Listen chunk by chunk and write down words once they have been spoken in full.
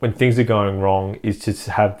when things are going wrong is to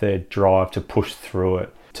have their drive to push through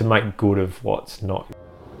it, to make good of what's not.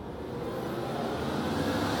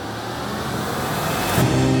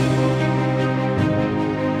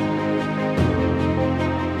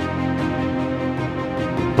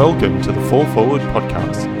 Welcome to the Fall Forward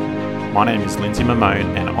podcast. My name is Lindsay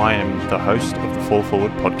Mamone and I am the host of the Fall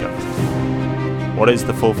Forward podcast. What is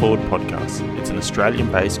the Fall Forward podcast? It's an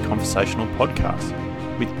Australian-based conversational podcast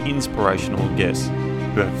with inspirational guests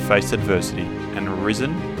who have faced adversity and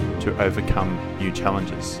risen to overcome new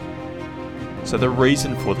challenges. So the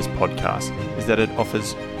reason for this podcast is that it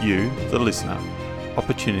offers you, the listener,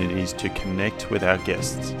 opportunities to connect with our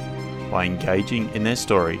guests by engaging in their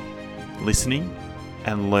story, listening,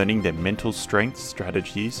 and learning their mental strength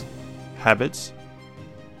strategies, habits,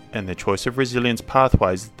 and their choice of resilience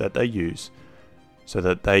pathways that they use so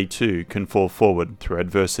that they too can fall forward through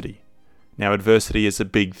adversity. Now, adversity is a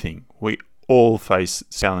big thing. We all face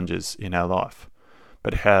challenges in our life.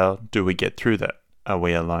 But how do we get through that? Are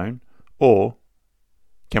we alone? Or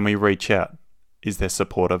can we reach out? Is there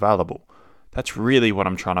support available? That's really what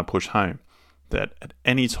I'm trying to push home. That at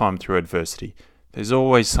any time through adversity, there's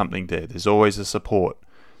always something there. There's always a support.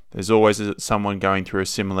 There's always someone going through a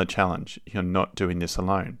similar challenge. You're not doing this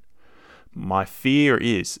alone. My fear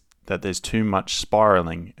is that there's too much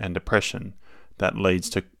spiraling and depression that leads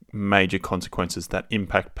to major consequences that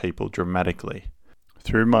impact people dramatically.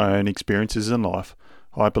 Through my own experiences in life,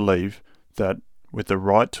 I believe that with the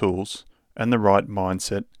right tools and the right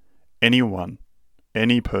mindset, anyone,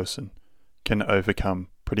 any person can overcome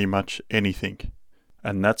pretty much anything.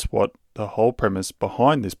 And that's what the whole premise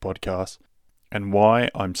behind this podcast and why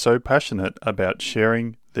I'm so passionate about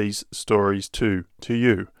sharing these stories to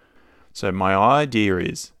you. So my idea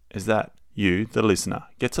is that you, the listener,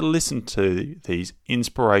 get to listen to these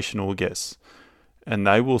inspirational guests and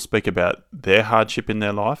they will speak about their hardship in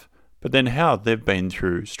their life, but then how they've been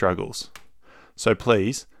through struggles. So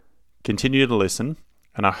please continue to listen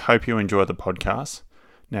and I hope you enjoy the podcast.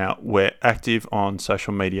 Now, we're active on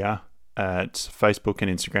social media at Facebook and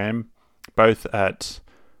Instagram, both at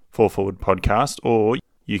Fall Forward Podcast, or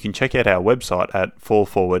you can check out our website at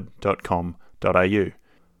fallforward.com.au.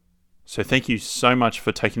 So thank you so much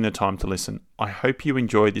for taking the time to listen. I hope you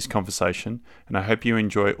enjoy this conversation and I hope you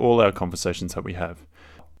enjoy all our conversations that we have.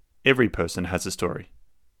 Every person has a story.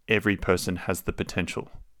 Every person has the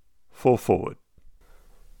potential. Fall forward.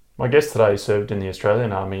 My guest today served in the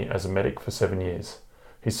Australian Army as a medic for 7 years.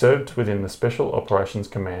 He served within the Special Operations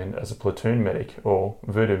Command as a platoon medic or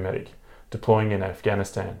Voodoo medic, deploying in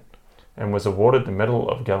Afghanistan, and was awarded the Medal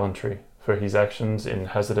of Gallantry for his actions in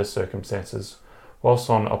hazardous circumstances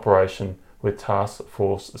whilst on operation with Task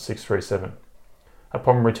Force 637.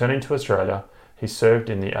 Upon returning to Australia, he served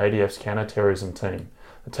in the ADF's counter-terrorism team,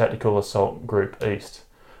 the Tactical Assault Group East,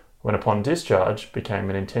 when upon discharge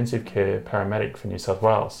became an intensive care paramedic for New South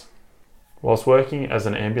Wales. Whilst working as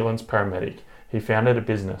an ambulance paramedic, he founded a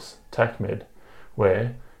business, TACMed,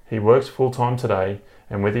 where he works full-time today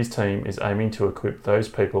and with his team is aiming to equip those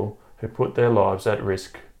people who put their lives at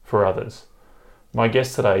risk for others. My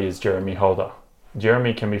guest today is Jeremy Holder.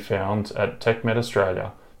 Jeremy can be found at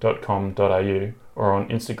tacmedaustralia.com.au or on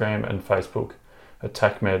Instagram and Facebook at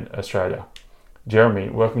TACMed Australia. Jeremy,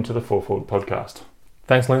 welcome to the Fall Forward podcast.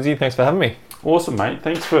 Thanks, Lindsay. Thanks for having me. Awesome, mate.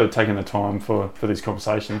 Thanks for taking the time for this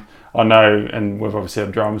conversation. I know, and we've obviously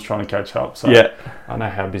had dramas trying to catch up, so yeah. I know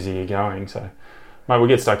how busy you're going. So, mate, we'll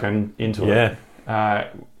get stuck into it. How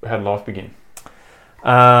did life begin?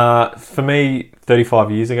 For me,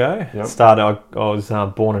 35 years ago, Yep. I was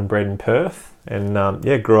born and bred in Perth, and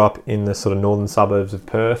grew up in the sort of northern suburbs of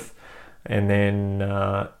Perth, and then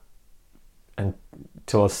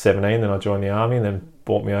until I was 17, then I joined the army, and then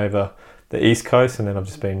brought me over the East Coast, and then I've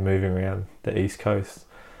just been moving around the East Coast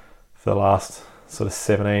for the last sort of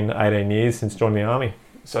 17, 18 years since joining the army.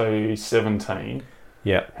 So 17.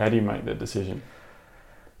 Yeah. How do you make that decision?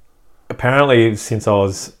 Apparently, since I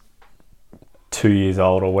was 2 years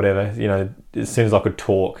old or whatever, as soon as I could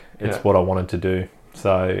talk, it's what I wanted to do.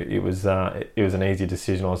 So it was an easy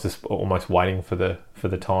decision. I was just almost waiting for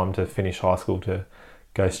the time to finish high school to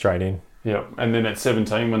go straight in. Yeah, and then at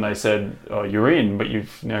 17 when they said, oh, you're in, but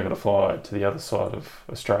you've now got to fly to the other side of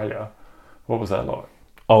Australia, what was that like?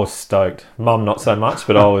 I was stoked. Mum, not so much,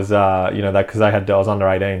 but I was, because I was under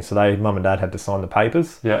 18, so Mum and Dad had to sign the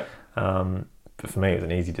papers. Yeah. But for me, it was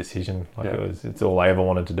an easy decision. It's all I ever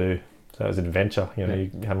wanted to do. So it was an adventure.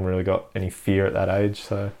 You haven't really got any fear at that age,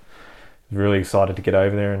 so I was really excited to get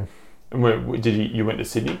over there. And where did you went to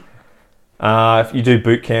Sydney? If you do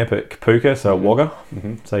boot camp at Kapuka, so at Wagga.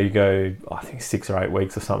 Mm-hmm. So you go, I think 6 or 8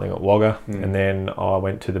 weeks or something at Wagga. And then I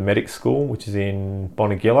went to the medic school, which is in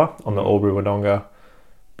Bonegilla on the Albury-Wodonga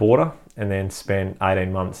border, and then spent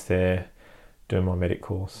 18 months there doing my medic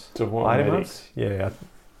course. So what 18 medics? months? Yeah,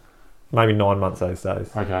 maybe 9 months those days.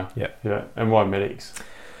 Okay. Yeah. And why medics?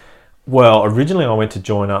 Well, originally I went to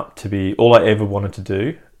join up to be, all I ever wanted to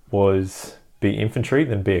do was be infantry,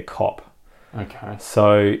 then be a cop. Okay.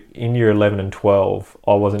 So in year 11 and 12,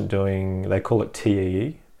 I wasn't doing, they call it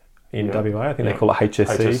TEE in WA. I think they call it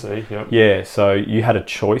HSC. HSC, yep. Yeah, so you had a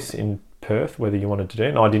choice in Perth whether you wanted to do it.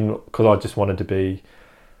 And I didn't, because I just wanted to be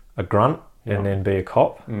a grunt and then be a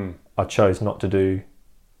cop. I chose not to do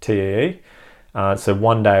TEE. So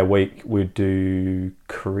one day a week we'd do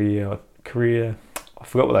career, I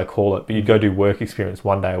forgot what they call it, but you'd go do work experience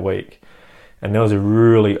one day a week. And there was a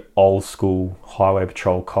really old school highway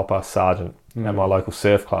patrol copper sergeant at my local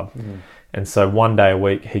surf club. And so one day a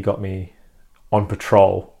week he got me on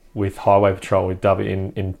patrol with highway patrol with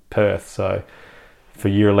W in Perth. So for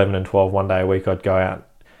year 11 and 12, one day a week I'd go out,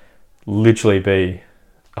 literally be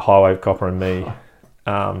a highway copper and me.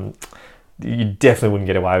 You definitely wouldn't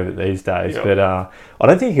get away with it these days. But I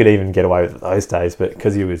don't think you could even get away with it those days, but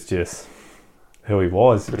because he was just who he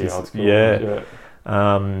was. Pretty old school. Yeah.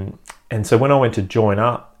 And so when I went to join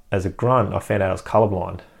up as a grunt, I found out I was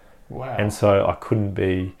colourblind. Wow. And so I couldn't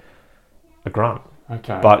be a grunt.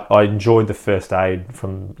 Okay. But I enjoyed the first aid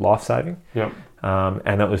from lifesaving. Yep.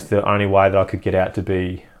 And that was the only way that I could get out to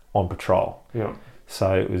be on patrol. Yep.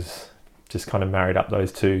 So it was just kind of married up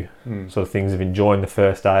those two sort of things of enjoying the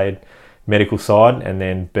first aid medical side and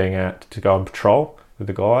then being out to go on patrol with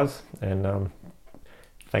the guys. And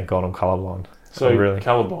thank God I'm colourblind. So really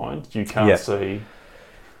colourblind, you can't see.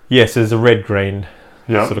 Yes, there's a red-green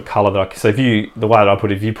sort of colour that so the way that I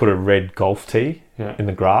put it, if you put a red golf tee in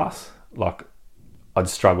the grass, like I'd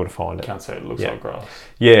struggle to find it. Can't see it looks like grass.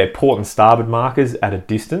 Yeah, port and starboard markers at a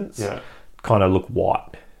distance kind of look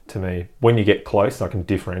white to me. When you get close, I can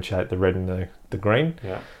differentiate the red and the green.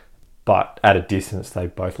 Yeah. But at a distance, they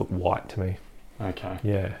both look white to me. Okay.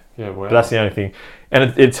 Yeah. Yeah, well. But that's the only thing.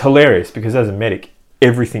 And it's hilarious because as a medic,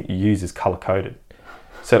 everything you use is colour-coded.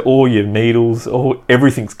 So all your needles,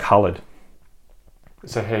 everything's coloured.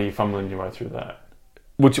 So how are you fumbling your way through that?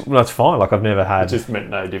 Which, that's fine. Like I've never had... It just meant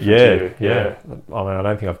no difference to you. Yeah. I mean, I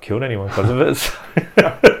don't think I've killed anyone because of it. So.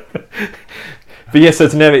 But yeah, so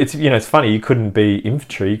it's funny. You couldn't be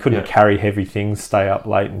infantry. You couldn't carry heavy things, stay up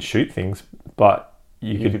late and shoot things. But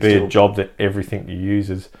you could be a job that everything you use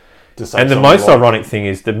is... And the most ironic thing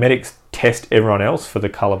is the medics test everyone else for the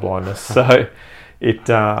colour blindness. So it's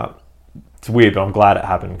weird, but I'm glad it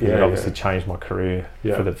happened because it obviously changed my career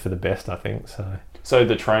for the best, I think. So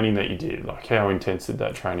the training that you did, like how intense did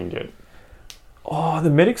that training get? Oh, the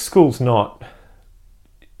medic school's not...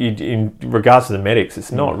 In regards to the medics,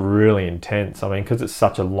 it's not really intense. I mean, because it's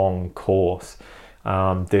such a long course,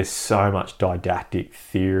 there's so much didactic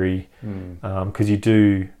theory. Because you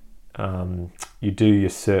do your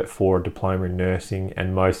Cert 4 diploma in nursing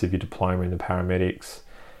and most of your diploma in the paramedics,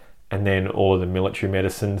 and then all of the military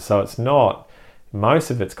medicine. So it's not... Most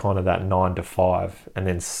of it's kind of that 9 to 5 and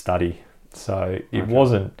then study. So it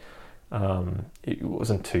wasn't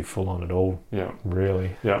too full on at all. Yeah,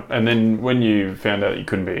 really. Yeah, and then when you found out you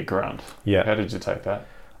couldn't be a grunt, how did you take that?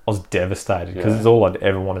 I was devastated because it's all I'd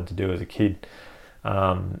ever wanted to do as a kid.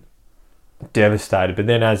 Devastated, but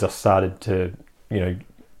then as I started to,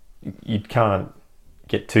 you can't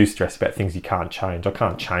get too stressed about things you can't change. I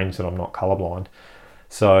can't change that I'm not colourblind.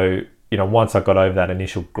 So once I got over that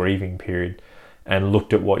initial grieving period and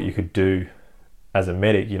looked at what you could do as a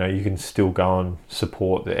medic, you can still go and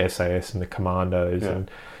support the SAS and the commandos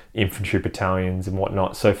and infantry battalions and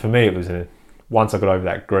whatnot. So for me, it was once I got over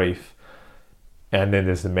that grief, and then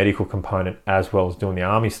there's the medical component as well as doing the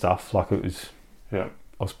army stuff. Like it was, I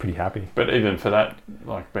was pretty happy. But even for that,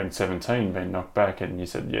 like being 17, being knocked back, and you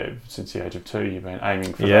said, since the age of 2, you've been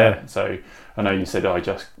aiming for that. So I know you said, I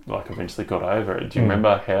just eventually got over it. Do you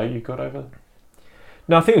remember how you got over it?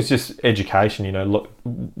 No, I think it was just education,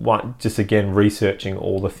 just again, researching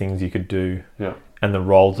all the things you could do and the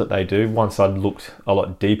roles that they do. Once I'd looked a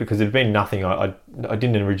lot deeper, because there'd been nothing, I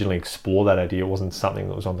didn't originally explore that idea. It wasn't something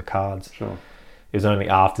that was on the cards. Sure. It was only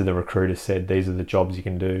after the recruiter said, these are the jobs you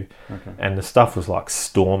can do. Okay. And the stuff was like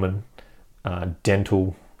storeman,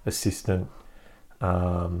 dental assistant,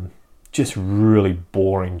 just really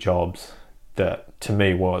boring jobs that to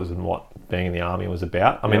me wasn't what being in the army was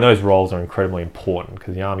about. I mean, those roles are incredibly important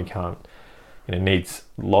because the army needs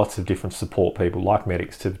lots of different support people like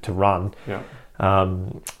medics to run. Yeah.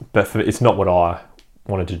 But it's not what I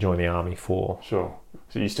wanted to join the army for. Sure.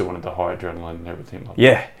 So you still wanted the high adrenaline and everything like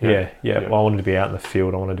Yeah. that? Yeah. Well, I wanted to be out in the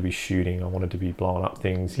field. I wanted to be shooting. I wanted to be blowing up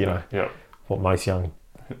things. You know, what most young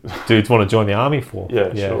dudes want to join the army for.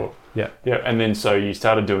 Yeah, sure. Yeah. And then so you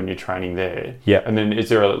started doing your training there. Yeah. And then is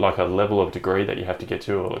there a level of degree that you have to get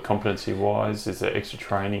to, or competency wise? Is there extra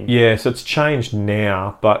training? Yeah. So it's changed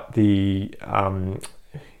now, but the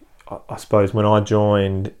I suppose when I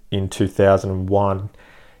joined in 2001,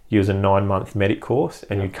 it was a 9-month medic course,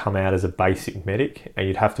 and you'd come out as a basic medic, and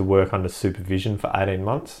you'd have to work under supervision for 18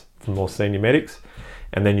 months for more senior medics,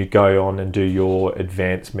 and then you'd go on and do your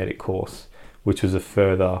advanced medic course, which was a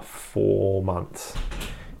further 4 months,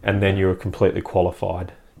 and then you were completely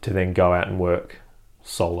qualified to then go out and work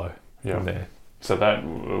solo from there. So that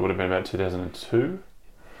would have been about 2002?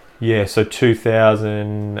 Yeah, so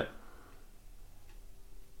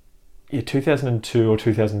 2002 or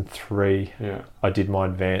 2003, I did my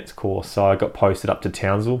advanced course. So I got posted up to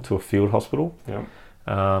Townsville to a field hospital,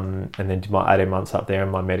 and then did my 18 months up there in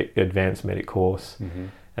my advanced medic course,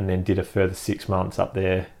 and then did a further 6 months up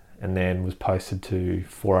there, and then was posted to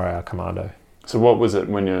 4-hour commando. So what was it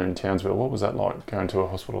when you were in Townsville? What was that like, going to a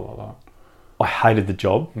hospital like that? I hated the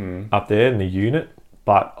job up there in the unit,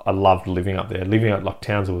 but I loved living up there. Living at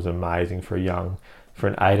Townsville was amazing for an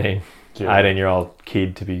 18-year-old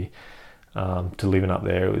kid to be to living up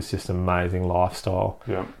there. It was just an amazing lifestyle.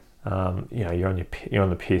 Yeah. You're on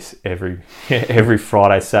the piss every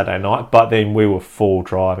Friday, Saturday night. But then we were full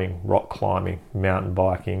driving, rock climbing, mountain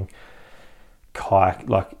biking, kayak.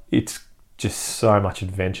 Like, it's just so much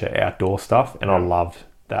adventure, outdoor stuff, and I loved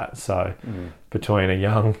that. So between a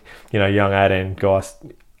young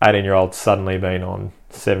 18-year-old suddenly being on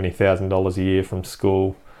 $70,000 a year from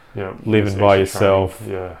school, living by yourself,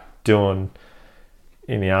 doing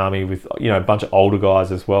in the army with a bunch of older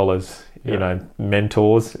guys as well as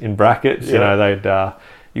mentors in brackets.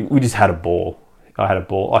 We just had a ball. I had a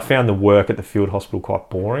ball. I found the work at the field hospital quite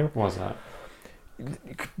boring. Why was that?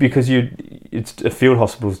 Because a field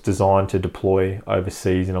hospital is designed to deploy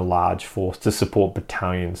overseas in a large force to support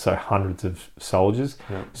battalions, so hundreds of soldiers.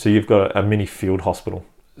 So you've got a mini field hospital.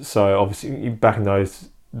 So obviously back in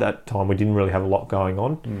that time we didn't really have a lot going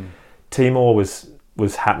on. Timor was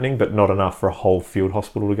happening, but not enough for a whole field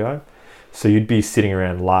hospital to go. So you'd be sitting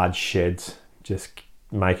around large sheds, just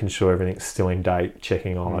making sure everything's still in date,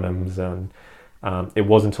 checking items. And it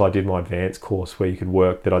wasn't until I did my advanced course where you could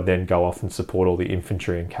work that I'd then go off and support all the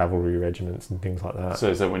infantry and cavalry regiments and things like that. So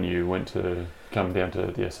is that when you went to come down to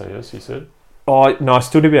the SAS, you said? No, I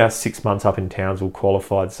still did about 6 months up in Townsville,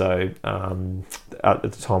 qualified. So at the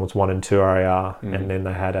time it was 1 and 2 RAR, and then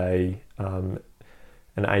they had an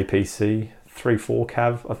APC 3-4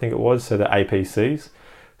 Cav, I think it was. So the APCs,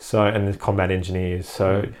 and the combat engineers.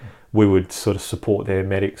 So we would sort of support their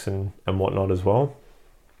medics and whatnot as well.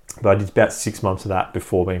 But I did about 6 months of that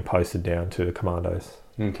before being posted down to the commandos.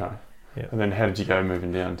 Okay. Yeah. And then how did you go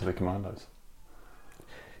moving down to the commandos?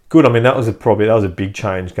 Good. I mean, that was a big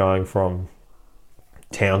change going from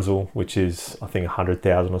Townsville, which is I think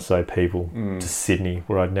 100,000 or so people, to Sydney,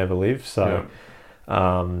 where I'd never lived. So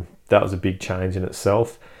that was a big change in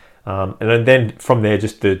itself. And then from there,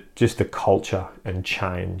 just the culture and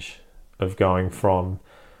change of going from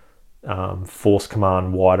Force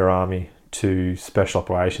Command, wider army to special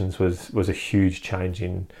operations was a huge change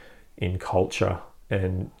in culture,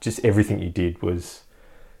 and just everything you did was,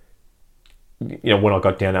 when I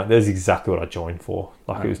got down there, that's exactly what I joined for.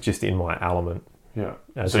 It was just in my element. Yeah.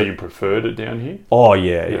 So you preferred it down here? Oh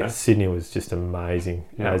yeah. Sydney was just amazing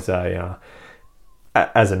as a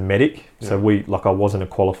medic. So I wasn't a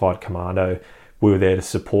qualified commando. We were there to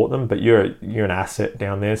support them, but you're an asset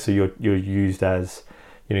down there. So you're used as,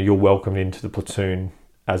 you're welcomed into the platoon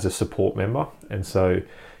as a support member. And so,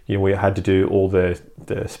 we had to do all the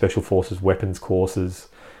special forces weapons courses,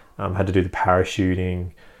 had to do the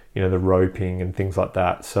parachuting, the roping and things like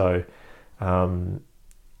that. So, and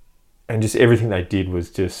just everything they did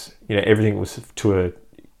was just, everything was to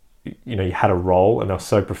you had a role, and they were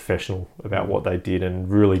so professional about what they did and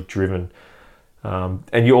really driven.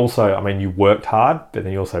 And you also, you worked hard, but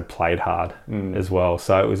then you also played hard as well.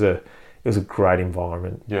 So it was a great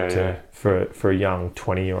environment for a young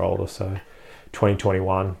 20-year-old or so.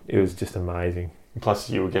 2021, it was just amazing. Plus,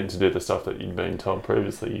 you were getting to do the stuff that you'd been told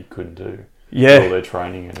previously you couldn't do. Yeah. All their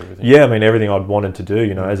training and everything. Yeah, everything I'd wanted to do,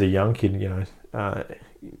 as a young kid, you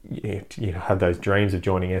have those dreams of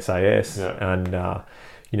joining SAS. Yeah. And,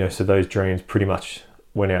 so those dreams pretty much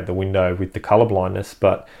went out the window with the colour blindness.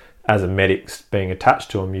 But as a medic being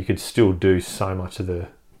attached to them, you could still do so much of the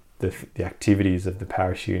activities of the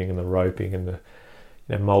parachuting and the roping and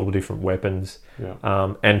multiple different weapons.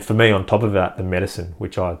 Yeah. And for me, on top of that, the medicine,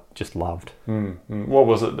 which I just loved. What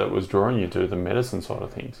was it that was drawing you to the medicine side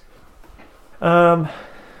of things?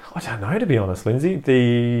 I don't know, to be honest,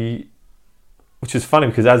 Lindsay. Which is funny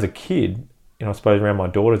because as a kid, I suppose around my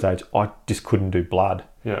daughter's age, I just couldn't do blood.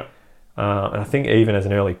 Yeah. And I think even as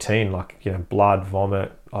an early teen, blood,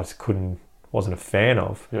 vomit, I just wasn't a fan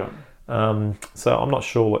of. Yeah. So I'm not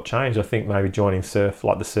sure what changed. I think maybe joining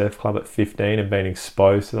the surf club at 15 and being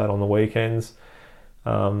exposed to that on the weekends.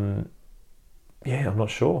 I'm not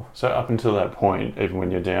sure. So up until that point, even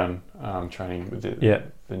when you're down training with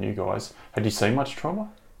the new guys, had you seen much trauma?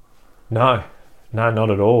 No,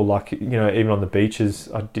 not at all. Even on the beaches,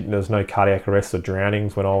 there was no cardiac arrests or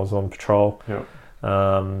drownings when I was on patrol. Yeah.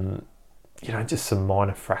 Just some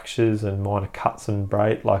minor fractures and minor cuts and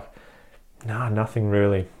nothing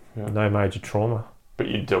really. Yeah. No major trauma. But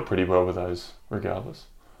you dealt pretty well with those regardless.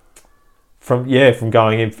 From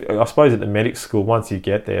going in, I suppose at the medic school, once you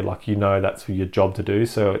get there, that's your job to do.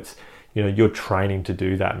 So it's, you're training to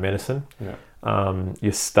do that medicine. Yeah.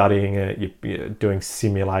 You're studying it, you're doing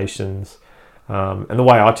simulations. And the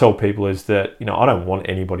way I tell people is that, I don't want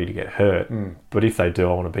anybody to get hurt, but if they do,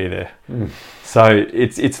 I want to be there. So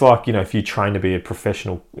it's like, if you train to be a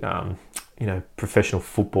professional, professional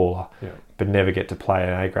footballer, but never get to play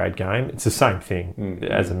an A-grade game, it's the same thing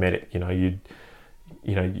as a medic.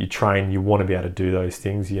 You train, you want to be able to do those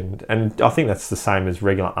things. And I think that's the same as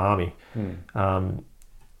regular army.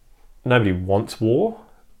 Nobody wants war,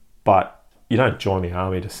 but you don't join the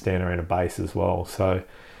army to stand around a base as well. So,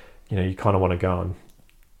 you kind of want to go and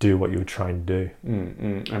do what you were trained to do.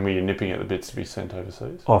 And were you nipping at the bits to be sent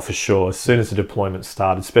overseas? Oh, for sure. As soon as the deployment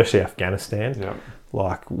started, especially Afghanistan,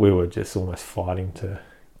 we were just almost fighting to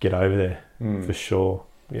get over there, for sure.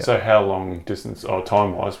 Yeah. So how long distance, or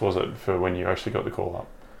time-wise, was it for when you actually got the call up?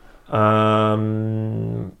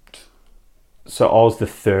 So I was the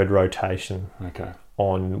third rotation Okay.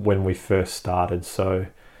 on when we first started. So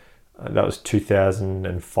that was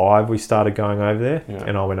 2005 we started going over there,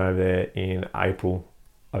 and I went over there in April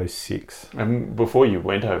 2006. And before you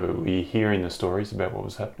went over, were you hearing the stories about what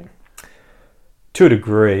was happening? To a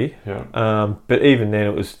degree, Yeah. but even then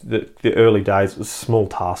it was the early days. It was a small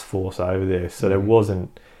task force over there, so there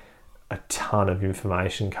wasn't a ton of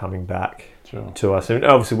information coming back to us. And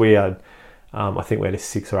obviously we had, I think we had a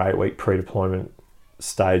 6 or 8 week pre-deployment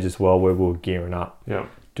stage as well, where we were gearing up,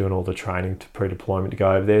 doing all the training to pre-deployment to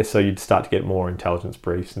go over there. So you'd start to get more intelligence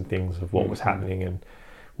briefs and things of what was happening and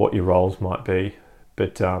what your roles might be.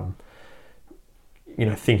 But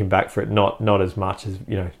thinking back for it, not as much as,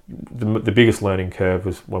 the biggest learning curve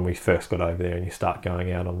was when we first got over there and you start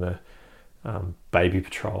going out on the baby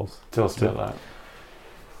patrols. Tell us about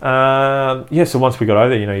that. So once we got over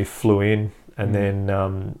there, you flew in and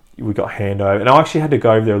then we got handover. And I actually had to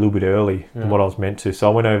go over there a little bit early than what I was meant to. So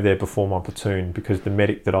I went over there before my platoon because the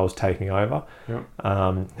medic that I was taking over,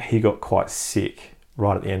 he got quite sick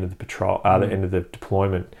right at the end of the patrol, the end of the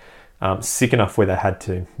deployment. Sick enough where they had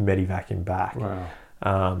to medevac him back. Wow.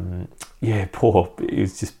 He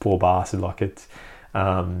was just poor bastard.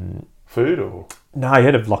 Food or? No, he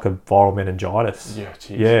had a viral meningitis. Yeah,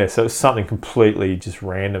 geez. Yeah, so it was something completely just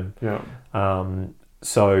random. Yeah.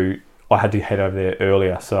 So I had to head over there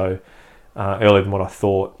earlier, earlier than what I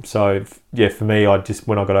thought. So for me,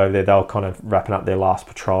 when I got over there, they were kind of wrapping up their last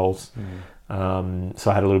patrols.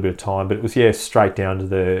 So I had a little bit of time, but it was straight down to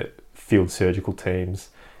the field surgical teams.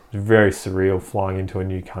 It was very surreal flying into a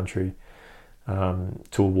new country, to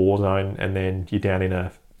a war zone, and then you're down in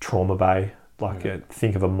a trauma bay,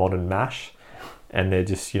 think of a modern MASH, and they're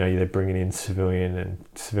just they're bringing in civilian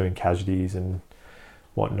casualties and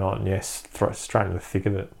whatnot, and straight in the thick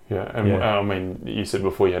of it. Yeah, and I mean, you said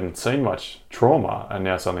before you hadn't seen much trauma, and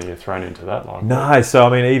now suddenly you're thrown into that. No, so I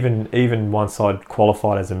mean, even once I'd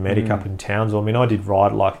qualified as a medic up in Townsville, I mean, I did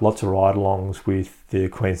lots of ride-alongs with the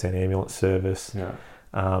Queensland Ambulance Service. Yeah.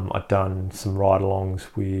 I'd done some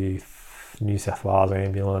ride-alongs with New South Wales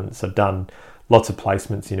Ambulance. I've done lots of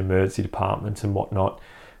placements in emergency departments and whatnot.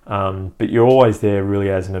 But you're always there really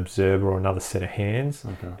as an observer or another set of hands.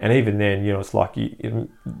 Okay. And even then, it's like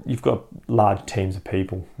you've got large teams of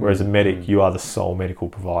people, whereas a medic, you are the sole medical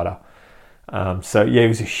provider. It was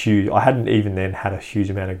I hadn't even then had a huge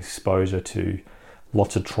amount of exposure to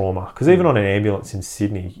lots of trauma. Because even on an ambulance in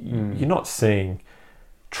Sydney, you're not seeing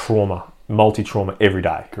multi-trauma every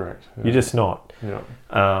day. Correct. Yeah. You're just not. Yeah.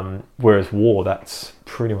 Whereas war, that's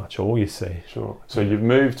pretty much all you see. Sure. So you've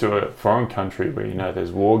moved to a foreign country where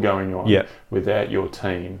there's war going on without your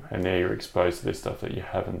team, and now you're exposed to this stuff that you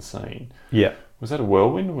haven't seen. Yeah. Was that a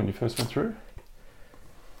whirlwind when you first went through?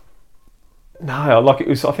 No, like it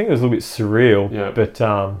was. I think it was a little bit surreal. Yeah. But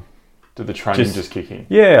did the training just kick in?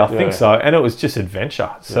 Yeah, I think so. And it was just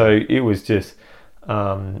adventure. So it was just,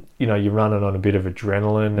 you're running on a bit of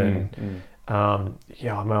adrenaline, and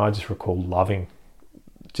I just recall loving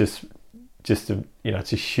just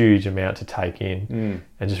it's a huge amount to take in,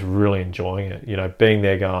 and just really enjoying it. Being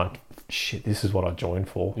there, going, shit, this is what I joined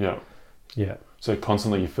for. Yeah. Yeah. So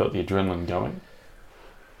constantly you felt the adrenaline going?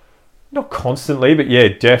 Not constantly, but yeah,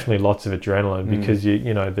 definitely lots of adrenaline, because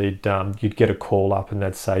you'd get a call up and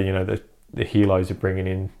they'd say, the helos are bringing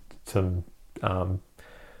in some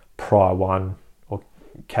prior 1 or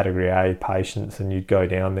category A patients, and you'd go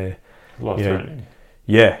down there. Life-threatening.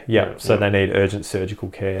 Yeah. So they need urgent surgical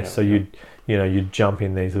care. Yeah, so you'd jump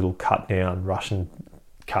in these little cut down Russian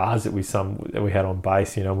cars that we had on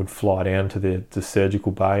base. Would fly down to the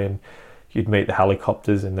surgical bay, and you'd meet the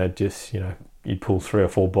helicopters, and they'd just you'd pull 3 or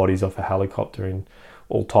 4 bodies off a helicopter in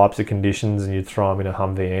all types of conditions, and you'd throw them in a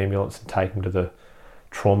Humvee ambulance and take them to the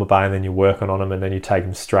trauma bay, and then you're working on them, and then you take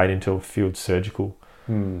them straight into a field surgical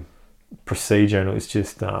procedure. And it was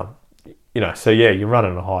just so you're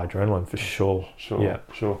running a high adrenaline for sure. Sure.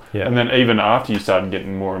 Yeah. And then even after you started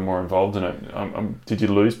getting more and more involved in it, did you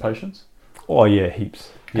lose patients? Oh yeah,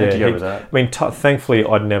 heaps. How'd you go with that? I mean, thankfully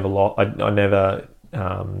I'd never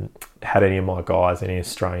had any of my guys, any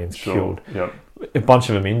Australians killed. Yep. A bunch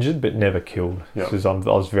of them injured, but never killed. Yep. Because I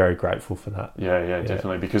was very grateful for that. Yeah,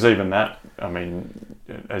 definitely. Because even that, I mean,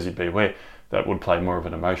 as you'd be aware, that would play more of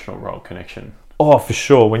an emotional role, connection. Oh, for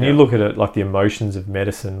sure. When you look at it, like the emotions of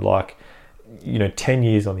medicine, 10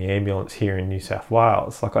 years on the ambulance here in New South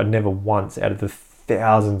Wales, like I never once, out of the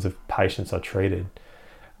thousands of patients I treated,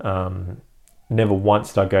 never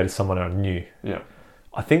once did I go to someone I knew. Yeah.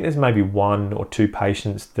 I think there's maybe 1 or 2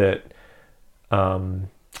 patients that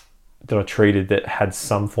I treated that had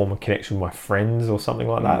some form of connection with my friends or something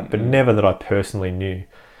like that, but never that I personally knew.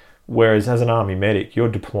 Whereas as an army medic, you're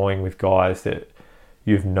deploying with guys that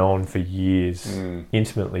you've known for years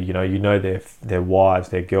intimately. You know their wives,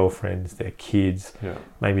 their girlfriends, their kids,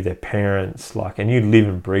 maybe their parents, and you live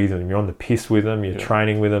and breathe with them. You're on the piss with them, you're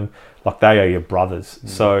training with them, like they are your brothers.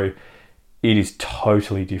 So it is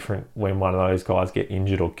totally different when one of those guys get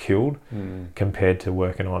injured or killed compared to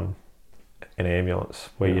working on an ambulance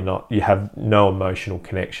where you have no emotional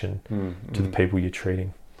connection to the people you're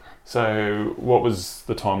treating. So what was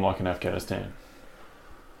the time like in Afghanistan?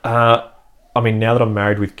 I mean, now that I'm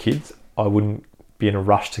married with kids, I wouldn't be in a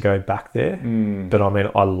rush to go back there. But I mean,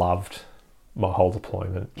 I loved my whole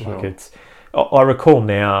deployment. Sure. I recall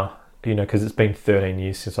now, because it's been 13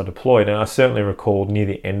 years since I deployed, and I certainly recall near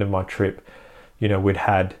the end of my trip, we'd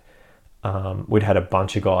had a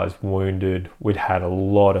bunch of guys wounded. We'd had a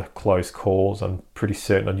lot of close calls. I'm pretty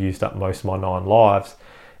certain I'd used up most of my 9 lives,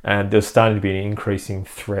 and there's starting to be an increasing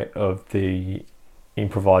threat of the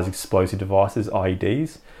improvised explosive devices,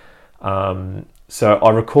 IEDs. So I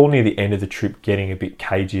recall near the end of the trip getting a bit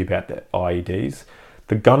cagey about the IEDs.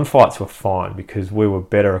 The gunfights were fine because we were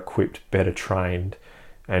better equipped, better trained,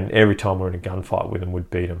 and every time we were in a gunfight with them, we'd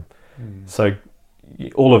beat them. So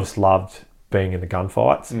all of us loved being in the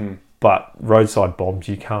gunfights, but roadside bombs,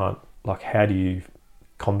 you can't, how do you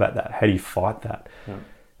combat that? How do you fight that?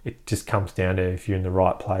 It just comes down to if you're in the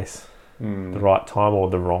right place, the right time, or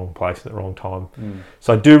the wrong place at the wrong time.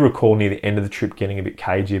 So I do recall near the end of the trip getting a bit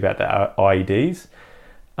cagey about the IEDs,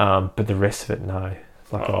 but the rest of it, no.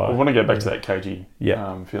 I want to go back to that cagey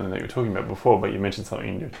feeling that you were talking about before, but you mentioned something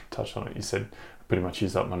and you touched on it. You said, I pretty much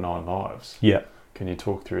used up my 9 lives. Yeah. Can you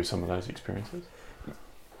talk through some of those experiences?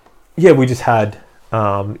 Yeah, we just had,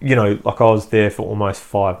 I was there for almost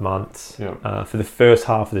 5 months. Yeah. For the first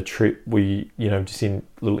half of the trip, we, just in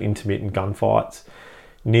little intermittent gunfights.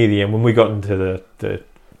 Near the end, when we got into the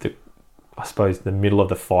I suppose the middle of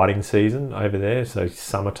the fighting season over there, so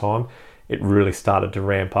summertime, it really started to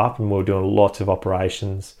ramp up, and we were doing lots of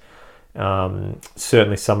operations.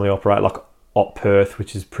 Certainly some of the like Op Perth,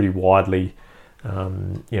 which is pretty widely,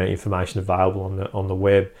 information available on the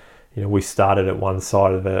web. We started at one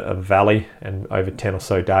side of a valley, and over 10 or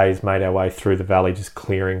so days made our way through the valley, just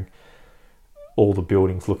clearing all the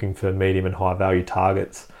buildings, looking for medium and high value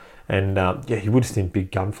targets. And you would have seen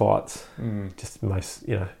big gunfights. Just most,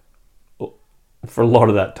 for a lot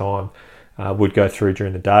of that time, we'd go through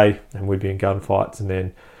during the day, and we'd be in gunfights, and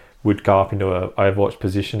then we'd go up into a overwatch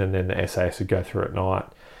position, and then the SAS would go through at night.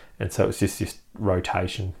 And so it was just this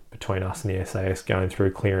rotation between us and the SAS going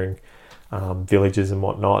through, clearing villages and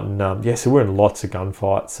whatnot. And so we're in lots of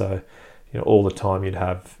gunfights. So all the time you'd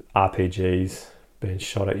have RPGs being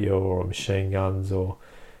shot at you, or machine guns, or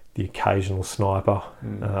the occasional sniper.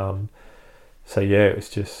 It was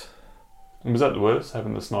just And was that the worst,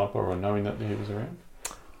 having the sniper or knowing that he was around?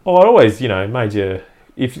 Oh, I always, made you...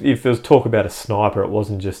 If there was talk about a sniper, it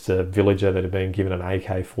wasn't just a villager that had been given an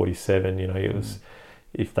AK-47. It was...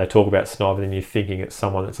 If they talk about sniper, then you're thinking it's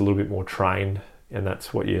someone that's a little bit more trained, and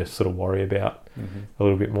that's what you sort of worry about a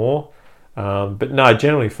little bit more. But no,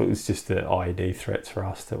 generally it was just the IED threats for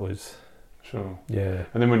us that was... Sure. Yeah.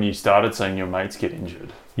 And then when you started seeing your mates get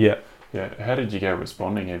injured... Yeah. Yeah, how did you go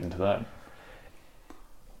responding even to that?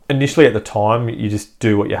 Initially at the time, you just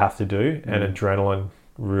do what you have to do, and adrenaline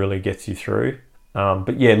really gets you through.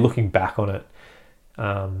 But yeah, looking back on it,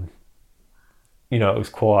 it was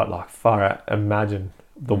quite like far out. Imagine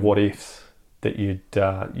the what ifs that you'd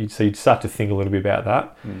start to think a little bit about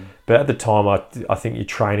that. But at the time, I think your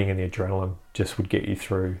training and the adrenaline just would get you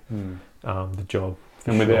through the job.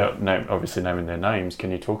 And without obviously naming their names,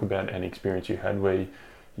 can you talk about an experience you had where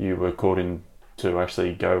you were called in to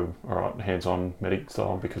actually go, all right, hands-on medic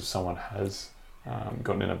style because someone has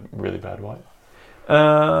gotten in a really bad way?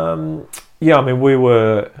 Yeah, I mean, we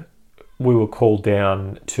were called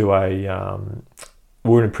down to we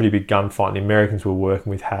were in a pretty big gunfight. The Americans we were working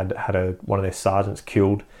with had one of their sergeants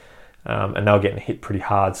killed, and they were getting hit pretty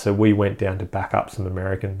hard. So we went down to back up some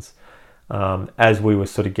Americans. As we were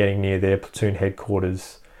sort of getting near their platoon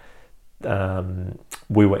headquarters,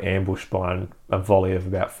 we were ambushed by a volley of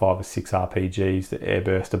about 5 or 6 RPGs that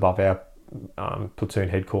airburst above our platoon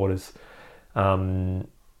headquarters, and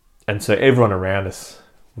so everyone around us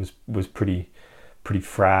was pretty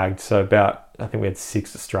fragged. So I think we had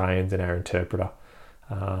 6 Australians and our interpreter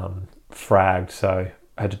fragged. So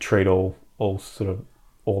I had to treat all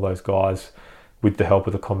those guys with the help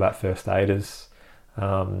of the combat first aiders,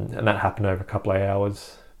 and that happened over a couple of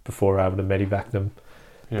hours before we were able to medevac them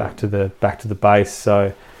back to the base.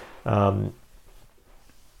 So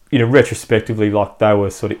retrospectively, like, they were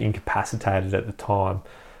sort of incapacitated at the time,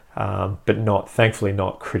 but thankfully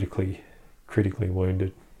not critically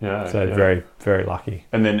wounded. Yeah. So very, very lucky.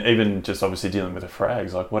 And then even just obviously dealing with the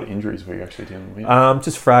frags, like what injuries were you actually dealing with?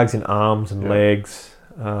 Just frags in arms and legs.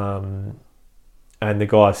 And the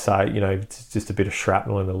guys say, it's just a bit of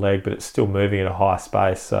shrapnel in the leg, but it's still moving at a high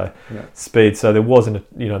speed. So there wasn't,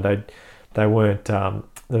 they weren't, there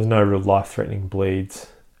was no real life-threatening bleeds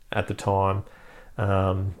at the time.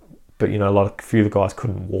 But a few of the guys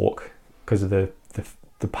couldn't walk because of the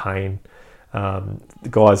pain. The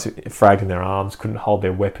guys fragged in their arms couldn't hold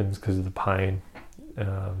their weapons because of the pain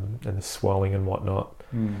and the swelling and whatnot.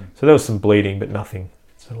 So there was some bleeding, but nothing.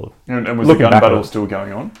 And was the gun battle still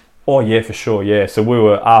going on? Oh yeah, for sure. Yeah. So we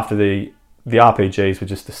were after the RPGs were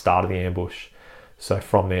just the start of the ambush. So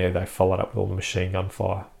from there they followed up with all the machine gun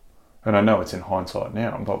fire. And I know it's in hindsight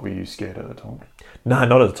now, but were you scared at the time? No,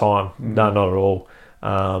 not at the time. No, not at all.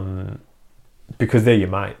 Because they're your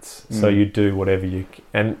mates, so you do whatever you can.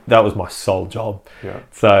 And that was my sole job. Yeah.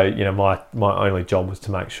 So my only job was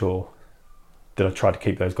to make sure that I tried to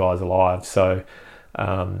keep those guys alive. So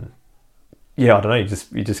I don't know. You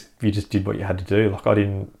just did what you had to do. Like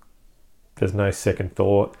there's no second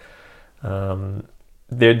thought.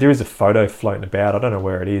 There is a photo floating about. I don't know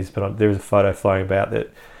where it is, but there is a photo floating about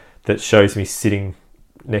that shows me sitting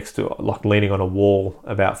next to, like, leaning on a wall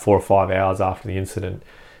about 4 or 5 hours after the incident.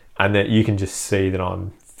 And that you can just see that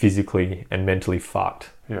I'm physically and mentally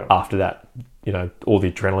fucked after that. All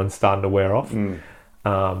the adrenaline's starting to wear off.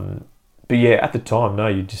 But yeah, at the time, no,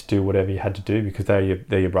 you just do whatever you had to do because they're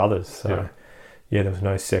your brothers. So there was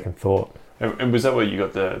no second thought. And was that what you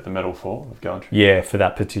got the medal for, of Gallantry? Yeah, for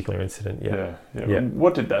that particular incident. Yeah. And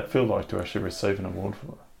what did that feel like to actually receive an award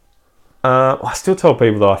for? I still tell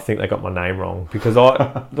people that I think they got my name wrong because I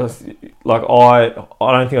don't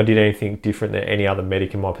think I did anything different that any other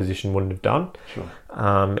medic in my position wouldn't have done. Sure.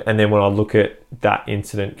 And then when I look at that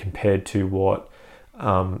incident compared to what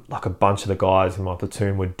like a bunch of the guys in my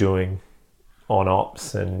platoon were doing on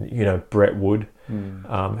ops, and Brett Wood,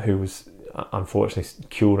 who was unfortunately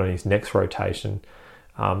killed on his next rotation,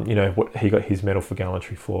 what he got his medal for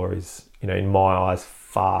gallantry for is, in my eyes,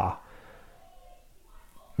 far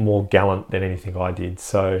more gallant than anything I did.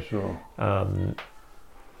 So, sure.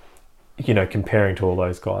 Comparing to all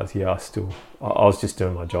those guys, I was just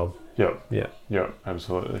doing my job. Yeah,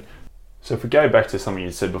 absolutely. So if we go back to something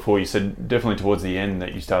you said before, you said definitely towards the end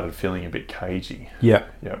that you started feeling a bit cagey. Yeah.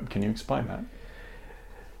 Can you explain that?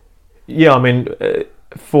 Yeah, I mean,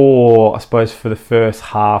 for the first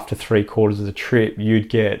half to 3/4 of the trip, you'd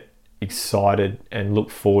get excited and look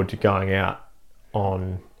forward to going out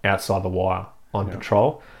outside the wire on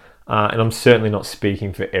patrol. And I'm certainly not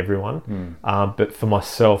speaking for everyone, but for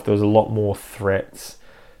myself, there was a lot more threats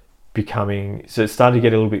so it started to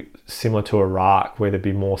get a little bit similar to Iraq, where there'd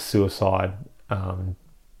be more suicide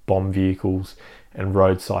bomb vehicles and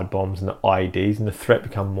roadside bombs and the IEDs, and the threat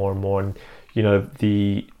become more and more. And you know,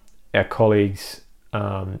 our colleagues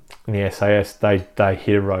in the SAS, they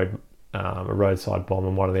hit a roadside bomb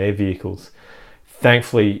on one of their vehicles.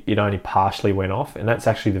 Thankfully, it only partially went off, and that's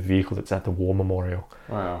actually the vehicle that's at the War Memorial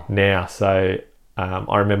now. So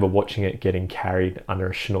I remember watching it getting carried under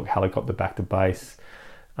a Chinook helicopter back to base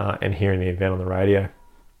and hearing the event on the radio.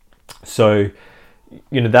 So,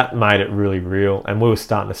 you know, that made it really real, and we were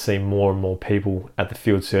starting to see more and more people at the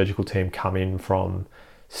field surgical team come in from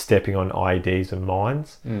stepping on IEDs and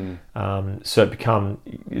mines. So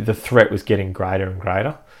the threat was getting greater and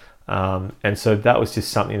greater. And so that was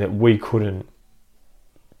just something that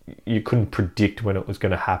you couldn't predict when it was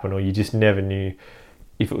going to happen, or you just never knew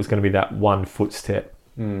if it was going to be that one footstep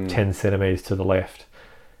 10 centimeters to the left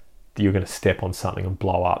that you're going to step on something and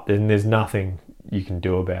blow up. Then there's nothing you can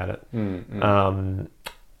do about it. And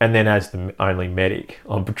then as the only medic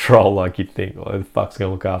on patrol, like, you'd think, well, who the fuck's going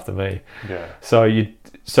to look after me? Yeah. So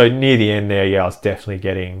near the end there, I was definitely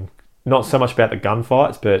getting not so much about the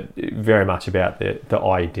gunfights, but very much about the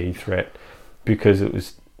IED threat, because it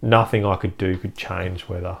was nothing I could do could change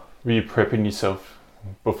whether. Were you prepping yourself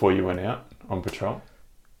before you went out on patrol?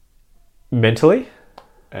 Mentally?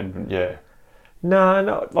 And yeah.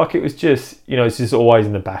 No, like, it was just, you know, it's just always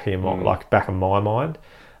in the back of your mind, like back of my mind.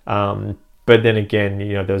 But then again,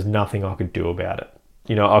 you know, there was nothing I could do about it.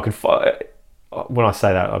 You know, when I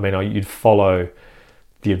say that, I mean, you'd follow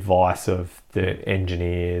the advice of the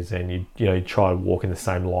engineers, and you'd try to walk in the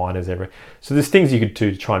same line as everyone. So there's things you could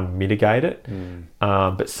do to try and mitigate it.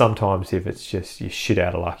 But sometimes if it's just you're shit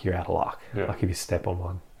out of luck, you're out of luck. Yeah. Like if you step on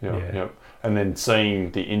one. Yeah. And then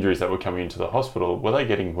seeing the injuries that were coming into the hospital, were they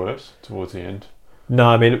getting worse towards the end? No,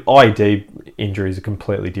 I mean, IED injuries are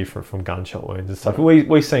completely different from gunshot wounds and stuff.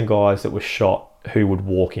 We've seen guys that were shot who would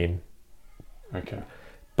walk in. Okay.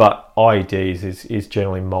 But IEDs is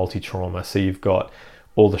generally multi-trauma. So you've got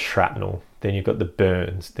all the shrapnel, then you've got the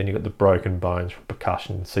burns, then you've got the broken bones from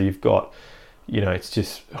percussion. So you've got, you know, it's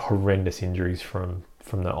just horrendous injuries from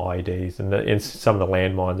the IEDs. And some of the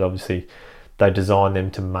landmines, obviously, they design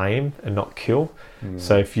them to maim and not kill.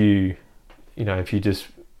 So if you just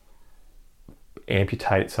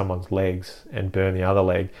amputate someone's legs and burn the other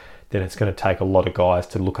leg, then it's going to take a lot of guys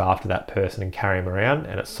to look after that person and carry him around,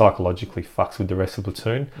 and it psychologically fucks with the rest of the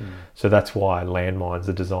platoon. So that's why landmines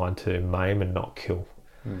are designed to maim and not kill.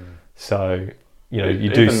 So, you know,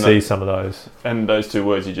 you do see some of those. And those two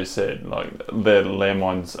words you just said, like, the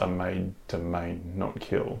landmines are made to maim, not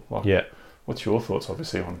kill. Like, yeah. What's your thoughts,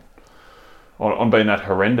 obviously, on being that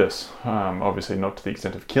horrendous? Obviously not to the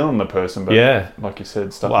extent of killing the person, but like you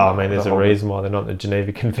said, stuff. Well, I mean, there's a reason why they're not in the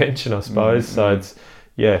Geneva Convention, I suppose. So it's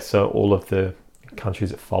so all of the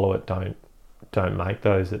countries that follow it don't make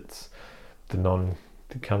those. It's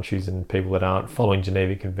the countries and people that aren't following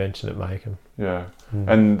Geneva Convention that make them. Yeah.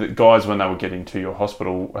 And the guys, when they were getting to your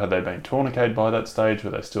hospital, had they been tourniqueted by that stage?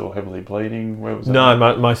 Were they still heavily bleeding? Where was that? No,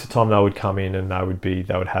 most of the time they would come in and they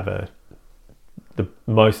would have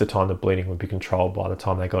most of the time the bleeding would be controlled by the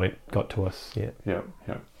time they got to us. Yeah.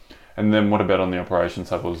 And then what about on the operations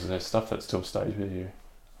table? Is there stuff that still stays with you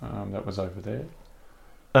that was over there?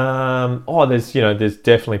 There's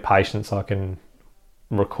definitely patients I can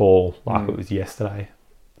recall like it was yesterday.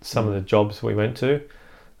 Some of the jobs we went to,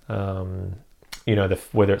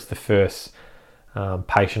 whether it's the first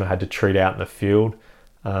patient I had to treat out in the field,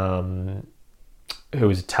 who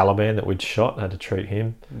was a Taliban that we'd shot, and had to treat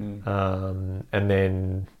him. And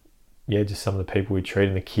then, just some of the people we treat,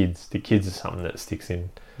 and the kids. The kids are something that sticks in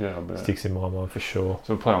my mind for sure.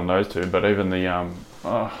 So we'll play on those two, but even the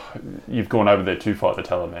you've gone over there to fight the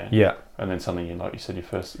Taliban. Yeah. And then something, like you said,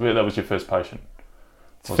 that was your first patient.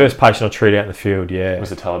 It's the first patient I treated out in the field, yeah. It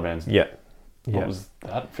was the Taliban's. Yeah. What was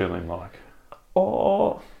that feeling like?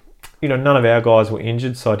 Oh, none of our guys were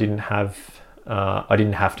injured, so I didn't have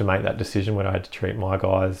to make that decision when I had to treat my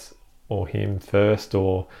guys or him first,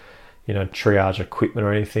 or triage equipment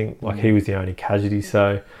or anything. Like he was the only casualty.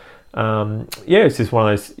 So it's just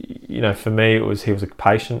one of those. For me, he was a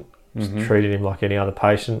patient. Just treated him like any other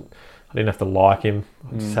patient. I didn't have to like him.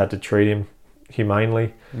 I just had to treat him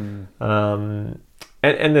humanely.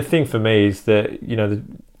 And the thing for me is that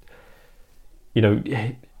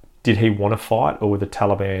did he want to fight, or were the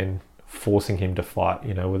Taliban forcing him to fight?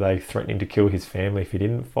 Were they threatening to kill his family if he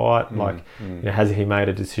didn't fight? Has he made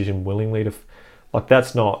a decision willingly to?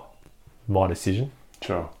 That's not my decision.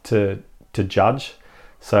 Sure. To judge.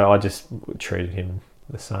 So I just treated him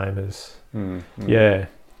the same as And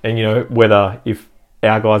whether if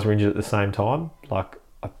our guys were injured at the same time, I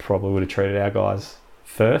probably would have treated our guys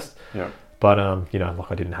first. Yeah. But I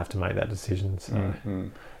didn't have to make that decision. So.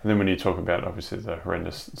 And then when you talk about obviously the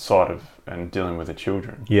horrendous side of and dealing with the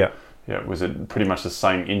children, Yeah. Was it pretty much the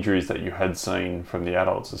same injuries that you had seen from the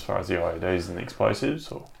adults as far as the IEDs and the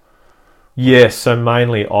explosives, or? Yeah, so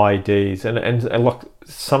mainly IEDs, and like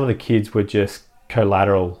some of the kids were just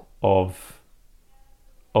collateral of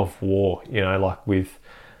war, you know, like with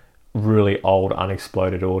really old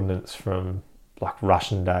unexploded ordnance from like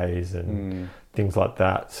Russian days and things like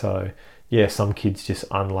that. So yeah, some kids just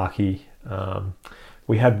unlucky.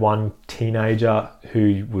 We had one teenager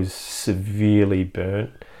who was severely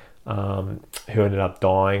burnt, who ended up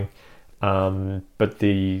dying. But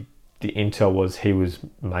the intel was he was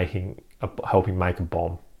helping make a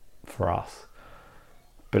bomb for us.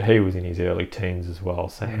 But he was in his early teens as well,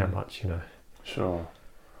 so how much, you know. Sure.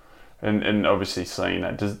 And obviously seeing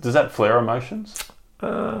that, does that flare emotions?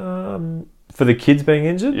 For the kids being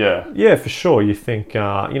injured? Yeah, for sure. You think,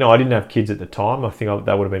 I didn't have kids at the time. I think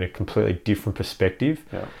that would have been a completely different perspective.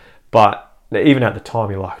 Yeah. But even at the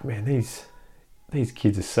time, you're like, man, these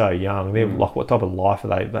kids are so young. They're like, what type of life are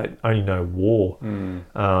they? They only know war.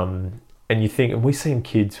 And you think, and we've seen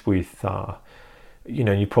kids with,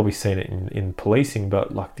 you've probably seen it in policing,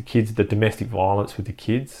 but like the domestic violence with the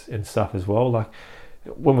kids and stuff as well. Like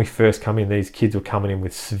when we first come in, these kids were coming in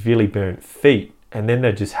with severely burnt feet, and then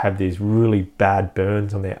they just have these really bad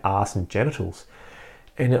burns on their arse and genitals.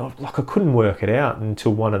 And I couldn't work it out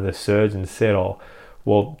until one of the surgeons said,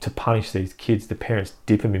 to punish these kids, the parents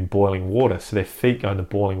dip them in boiling water. So their feet go into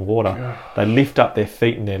boiling water. Yeah. They lift up their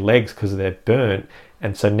feet and their legs because they're burnt.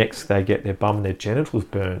 And so next they get their bum and their genitals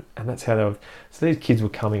burnt. And that's how so these kids were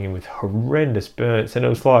coming in with horrendous burns. And it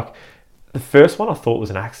was like, the first one I thought was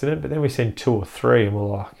an accident, but then we seen 2 or 3 and we're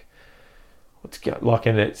like,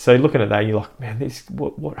 so looking at that, you're like, man,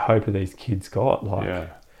 what hope have these kids got? Like,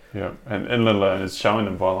 yeah. And let alone it's showing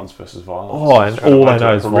them violence versus violence. Oh, and all they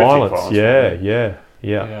know is violence. Yeah.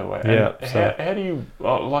 How do you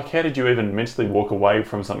how did you even mentally walk away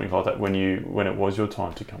from something like that when it was your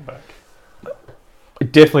time to come back?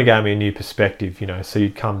 It definitely gave me a new perspective, you know. So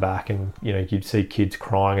you'd come back and you'd see kids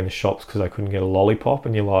crying in the shops because they couldn't get a lollipop,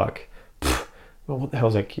 and you're like, well, what the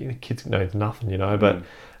hell's that kid? The kids know nothing, you know. But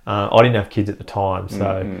I didn't have kids at the time,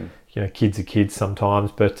 so kids are kids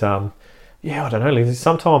sometimes. But I don't know, Lindsay.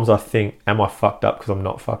 Sometimes I think, am I fucked up because I'm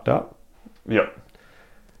not fucked up? Yep.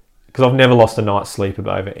 Because I've never lost a night's sleep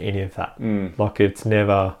over any of that. Like it's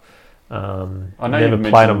never, I know never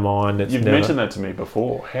played on mind. You've mentioned that to me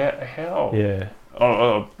before. How? Yeah.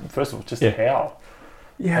 First of all, just how?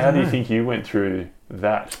 Yeah. How do you think you went through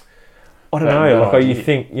that? I don't know. Like you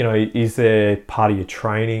think, is there part of your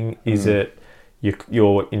training? Is it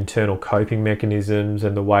your internal coping mechanisms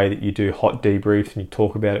and the way that you do hot debriefs and you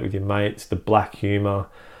talk about it with your mates, the black humour?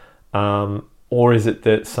 Or is it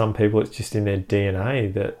that some people, it's just in their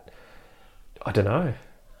DNA that, I don't know.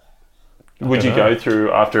 Would you go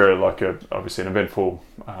through, after obviously an eventful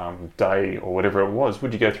day or whatever it was,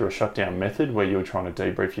 would you go through a shutdown method where you were trying to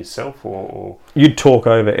debrief yourself or? You'd talk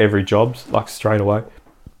over every job, like straight away.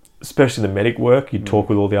 Especially the medic work. You'd talk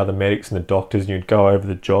with all the other medics and the doctors and you'd go over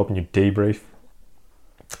the job and you'd debrief.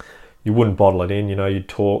 You wouldn't bottle it in, you'd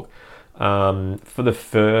talk. For the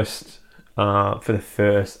first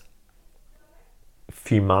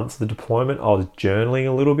few months of the deployment, I was journaling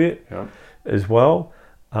a little bit as well.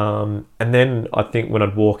 And then I think when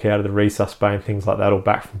I'd walk out of the resus bay and things like that, or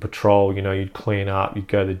back from patrol, you'd clean up, you'd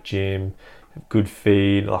go to the gym, have good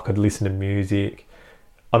feed, I could listen to music.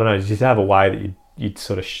 I don't know, just have a way that you'd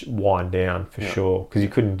sort of wind down for sure, because you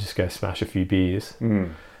couldn't just go smash a few beers.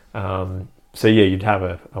 So you'd have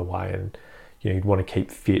a way, and you'd want to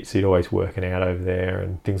keep fit, so you'd always working out over there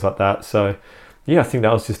and things like that. So I think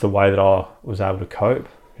that was just the way that I was able to cope.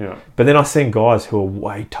 Yeah. But then I seen guys who are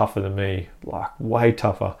way tougher than me, like way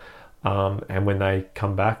tougher. And when they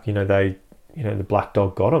come back, the black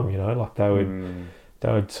dog got them, like they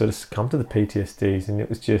would sort of come to the PTSDs, and it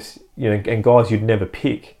was just, and guys you'd never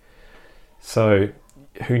pick. So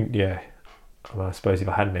I suppose if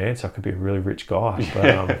I had an answer, I could be a really rich guy.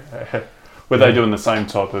 But, were they doing the same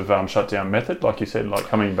type of shutdown method, like you said, like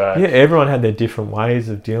coming back? Yeah, everyone had their different ways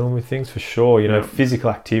of dealing with things, for sure. Physical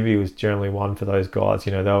activity was generally one for those guys.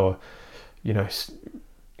 They were,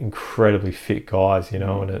 incredibly fit guys,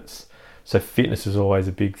 and it's, so fitness is always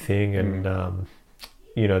a big thing. And,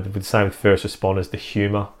 the same with first responders, the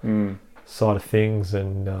humour side of things.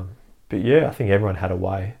 And, but I think everyone had a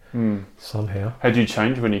way somehow. Had you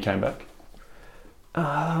changed when you came back?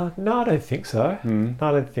 No, I don't think so. No,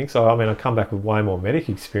 I don't think so. I mean, I come back with way more medic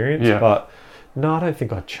experience, but no, I don't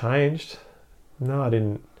think I changed. No, I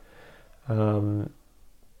didn't.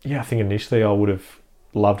 I think initially I would have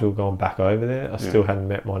loved to have gone back over there. I still hadn't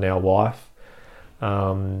met my now wife.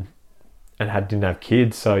 and didn't have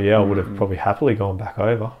kids. So I would have probably happily gone back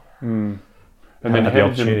over. And then how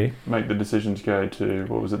did you make the decision to go to,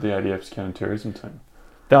 what was it, the ADF's counter-terrorism team?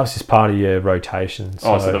 That was just part of your rotation.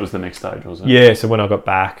 So that was the next stage, was it? Yeah, so when I got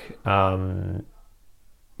back, I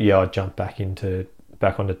jumped back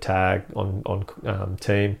onto TAG on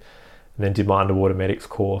team, and then did my underwater medics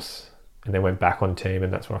course, and then went back on team,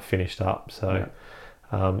 and that's when I finished up. So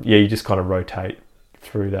you just kind of rotate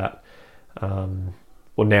through that.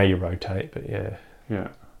 Well, now you rotate, but yeah.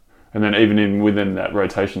 And then even within that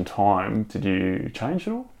rotation time, did you change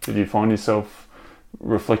at all? Did you find yourself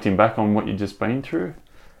reflecting back on what you'd just been through?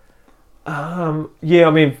 During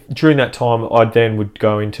that time, I then would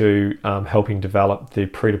go into helping develop the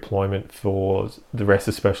pre-deployment for the rest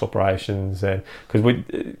of special operations, and because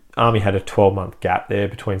Army had a 12-month gap there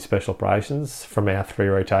between special operations from our 3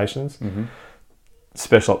 rotations.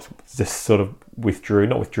 Special ops just sort of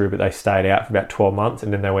not withdrew, but they stayed out for about 12 months,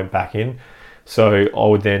 and then they went back in. So I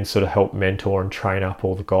would then sort of help mentor and train up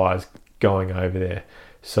all the guys going over there.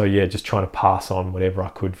 So just trying to pass on whatever I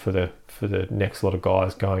could for the next lot of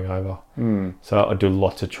guys going over. So I do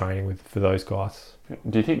lots of training for those guys.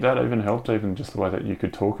 Do you think that even helped, even just the way that you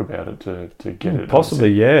could talk about it to get it?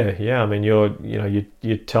 Possibly, yeah. I mean, you're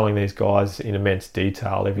telling these guys in immense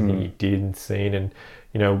detail everything you did and seen, and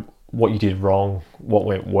what you did wrong, what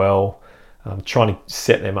went well, trying to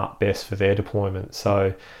set them up best for their deployment.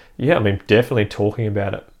 So definitely talking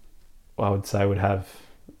about it, I would say, would have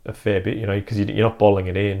a fair bit, because you're not bottling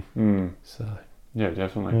it in. So yeah,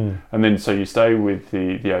 definitely. And then so you stay with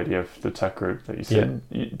the ADF, the TAC group that you said.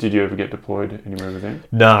 Did you ever get deployed anywhere with them?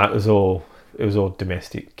 No, it was all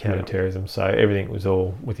domestic counter-terrorism. So everything was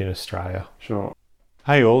all within Australia. Sure.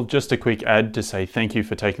 Hey all, just a quick ad to say thank you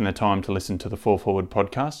for taking the time to listen to the Fall Forward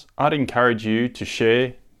podcast. I'd encourage you to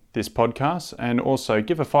share this podcast and also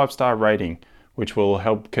give a 5-star rating, which will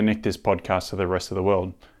help connect this podcast to the rest of the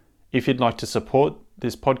world. If you'd like to support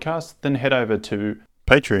this podcast, then head over to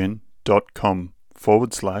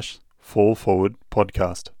patreon.com/Fall Forward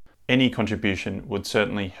podcast. Any contribution would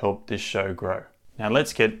certainly help this show grow. Now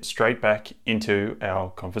let's get straight back into our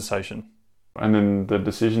conversation. And then the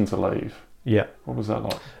decision to leave. Yeah. What was that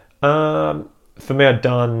like? For me, I'd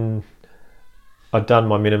done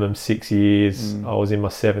my minimum 6 years. I was in my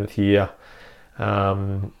 7th year.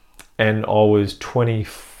 And I was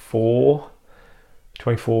 24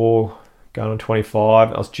 going on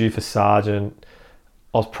 25. I was due for sergeant.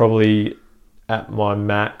 I was probably at my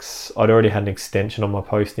max. I'd already had an extension on my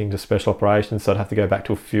posting to special operations, so I'd have to go back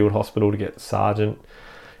to a field hospital to get sergeant.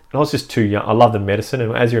 And I was just too young. I love the medicine,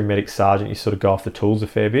 and as you're a medic sergeant, you sort of go off the tools a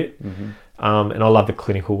fair bit. And I love the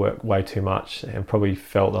clinical work way too much, and probably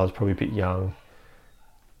felt that I was probably a bit young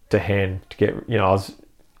to get, I was,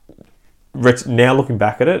 now looking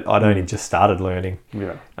back at it, I'd only just started learning,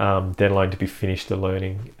 then learned to be finished the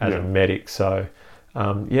learning as a medic. So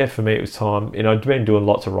for me it was time. I'd been doing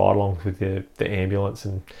lots of ride-alongs with the ambulance,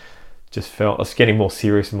 and just felt I was getting more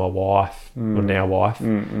serious with my wife, or now wife.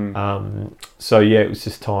 It was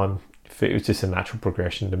just time. It was just a natural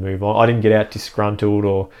progression to move on. I didn't get out disgruntled,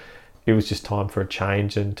 or it was just time for a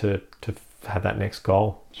change and to have that next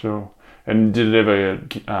goal. Sure. And did you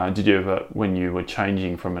ever, when you were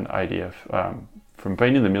changing from an ADF, from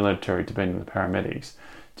being in the military to being in the paramedics,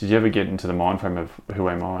 did you ever get into the mind frame of who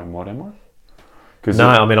am I and what am I? No,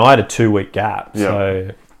 I had a 2-week gap. Yeah.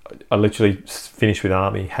 So I literally finished with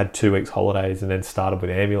Army, had 2 weeks holidays, and then started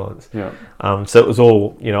with ambulance. Yeah. So it was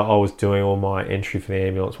all, I was doing all my entry for the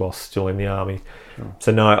ambulance while still in the Army. Sure.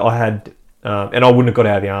 So no, I had, and I wouldn't have got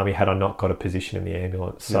out of the Army had I not got a position in the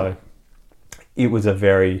ambulance. So it was a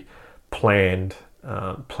very planned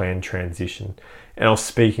transition. And I was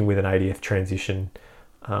speaking with an ADF transition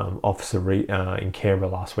officer in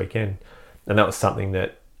Canberra last weekend, and that was something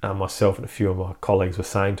that myself and a few of my colleagues were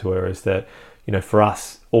saying to her, is that for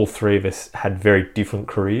us, all 3 of us had very different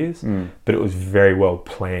careers, but it was very well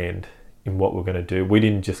planned in what we're going to do. We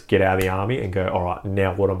didn't just get out of the Army and go, all right,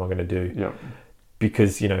 now what am I going to do? Yep.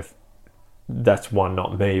 Because that's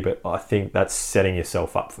not me, but I think that's setting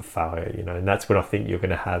yourself up for failure, and that's when I think you're going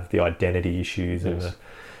to have the identity issues. Yes.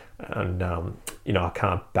 and I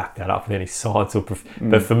can't back that up with any science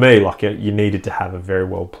but for me, you needed to have a very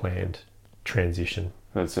well planned transition.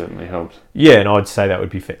 That certainly helped. Yeah, and I'd say that would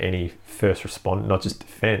be for any first responder, not just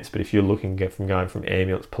defence, but if you're looking from going from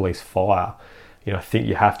ambulance, police, fire, I think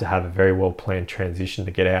you have to have a very well planned transition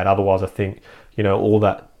to get out. Otherwise, I think all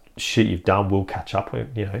that shit you've done will catch up,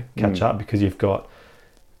 up because you've got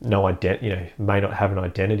no identity, may not have an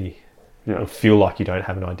identity. or feel like you don't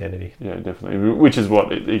have an identity. Yeah, definitely. Which is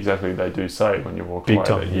what exactly they do say when you walk away. Big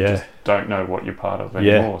time, that you just don't know what you're part of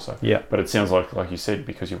anymore. So, but it sounds like you said,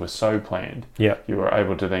 because you were so planned, you were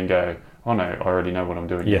able to then go, oh no, I already know what I'm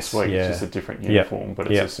doing next week. It's just a different uniform,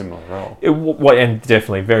 but it's a similar role. And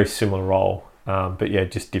definitely very similar role, but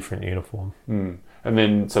just different uniform. And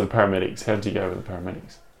then, so the paramedics, how did you go with the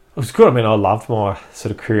paramedics? It was good. I mean, I loved my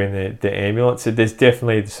sort of career in the ambulance. There's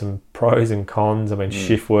definitely some pros and cons. I mean,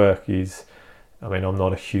 shift work is, I'm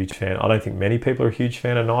not a huge fan. I don't think many people are a huge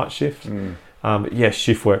fan of night shift. But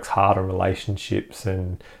shift work's hard on relationships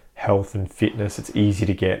and health and fitness. It's easy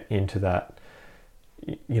to get into that,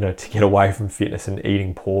 to get away from fitness and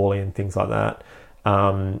eating poorly and things like that.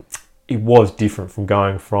 It was different from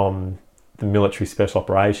going from the military special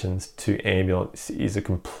operations to ambulance. Is a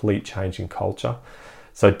complete change in culture.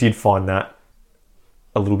 So I did find that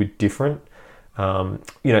a little bit different.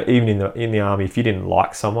 Even in the army, if you didn't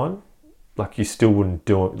like someone, like you still wouldn't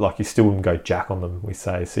do it. Like you still wouldn't go jack on them, we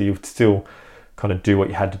say. So you'd still kind of do what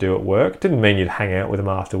you had to do at work. It didn't mean you'd hang out with them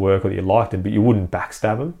after work or that you liked them, but you wouldn't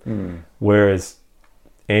backstab them. Whereas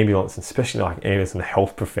ambulance, especially like ambulance in the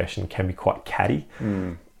health profession, can be quite catty.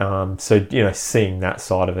 So seeing that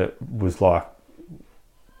side of it was like,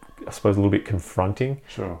 I suppose, a little bit confronting.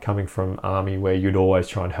 Sure. Coming from army, where you'd always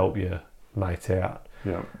try and help your mates out.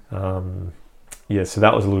 Yeah. So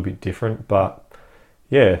that was a little bit different, but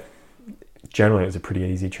generally it was a pretty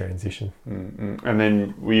easy transition. And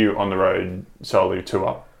then were you on the road solely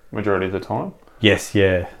tour majority of the time? Yes.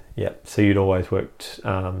 Yeah. So you'd always worked.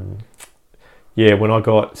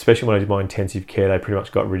 Especially when I did my intensive care, they pretty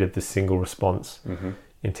much got rid of the single response.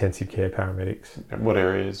 Intensive care paramedics. What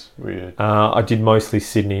areas were you? I did mostly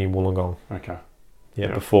Sydney, Wollongong. Okay.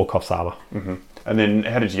 Before Coffs Harbour. And then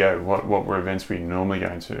how did you go? What were events were you normally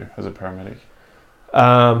going to as a paramedic?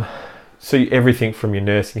 So everything from your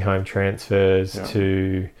nursing home transfers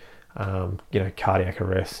to, cardiac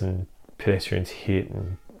arrests and pedestrians hit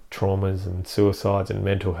and traumas and suicides and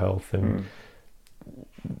mental health and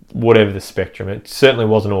whatever the spectrum. It certainly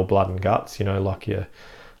wasn't all blood and guts, even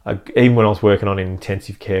when I was working on an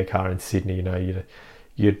intensive care car in Sydney,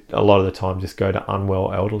 you'd a lot of the time just go to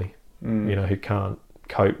unwell elderly, who can't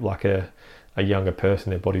cope like a younger person.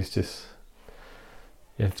 Their body's just,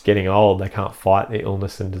 it's getting old. They can't fight their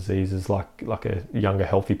illness and diseases like a younger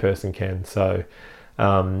healthy person can. So,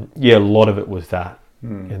 a lot of it was that.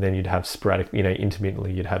 And then you'd have sporadic,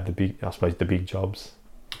 intermittently you'd have the big jobs.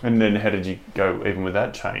 And then how did you go even with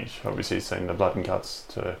that change? Obviously seeing the blood and guts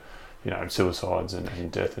to, suicides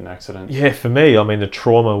and death and accidents. Yeah, for me, the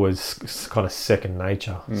trauma was kind of second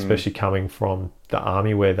nature, especially coming from the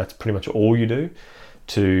army where that's pretty much all you do,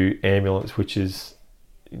 to ambulance, which is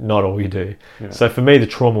not all you do. Yeah. So for me, the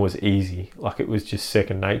trauma was easy. Like it was just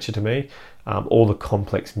second nature to me. All the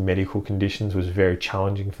complex medical conditions was very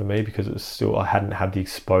challenging for me because it was still, I hadn't had the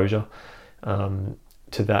exposure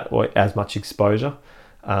to that, or as much exposure.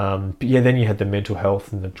 But then you had the mental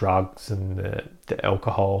health and the drugs and the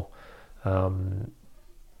alcohol. So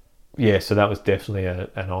that was definitely an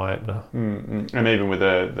eye-opener. And even with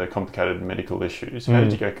the complicated medical issues, how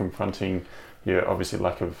did you go confronting your obviously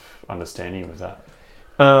lack of understanding of that?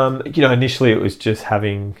 Initially it was just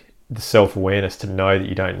having the self-awareness to know that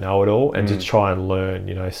you don't know it all and to try and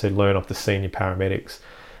learn, so learn off the senior paramedics,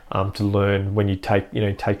 to learn when you take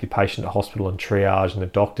your patient to hospital and triage and the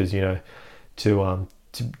doctors, to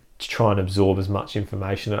try and absorb as much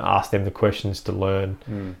information and ask them the questions to learn.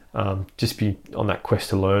 Just be on that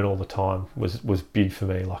quest to learn all the time was big for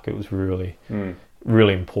me. Like it was really,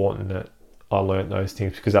 really important that I learned those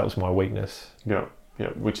things because that was my weakness. Yeah,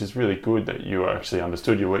 which is really good that you actually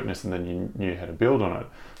understood your weakness and then you knew how to build on it.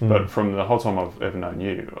 But from the whole time I've ever known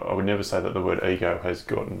you, I would never say that the word ego has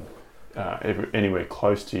gotten anywhere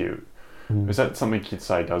close to you. Is that something you'd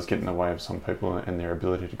say does get in the way of some people and their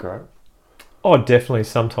ability to grow? Oh, definitely.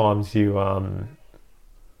 Sometimes you,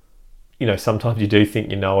 sometimes you do think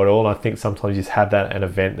you know it all. I think sometimes you just have an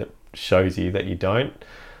event that shows you that you don't.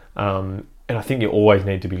 And I think you always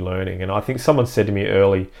need to be learning. And I think someone said to me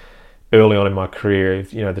early on in my career,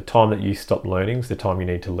 the time that you stop learning is the time you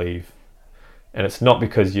need to leave. And it's not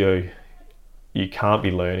because you can't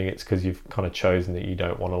be learning, it's because you've kind of chosen that you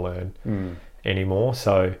don't want to learn anymore.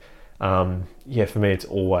 So, for me, it's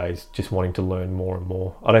always just wanting to learn more and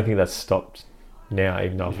more. I don't think that's stopped now,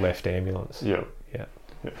 even though I've left ambulance. Yeah.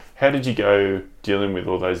 How did you go dealing with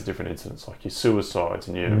all those different incidents, like your suicides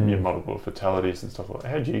and your multiple fatalities and stuff like that?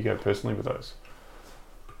 How did you go personally with those?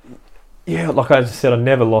 Yeah, like I said, I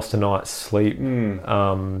never lost a night's sleep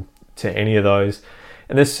to any of those.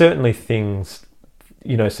 And there's certainly things,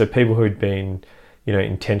 so people who'd been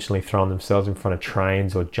intentionally thrown themselves in front of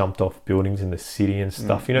trains or jumped off buildings in the city and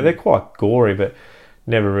stuff. They're quite gory, but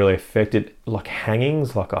never really affected. Like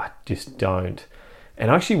hangings, like I just don't. And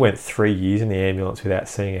I actually went 3 years in the ambulance without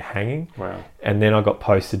seeing a hanging. Wow. And then I got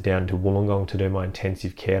posted down to Wollongong to do my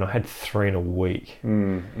intensive care, and I had 3 in a week.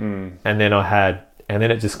 And then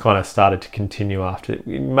it just kind of started to continue after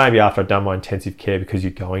I'd done my intensive care, because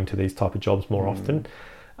you're going to these type of jobs more often.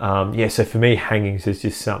 So for me, hangings is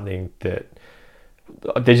just something that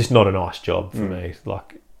they're just not a nice job for me.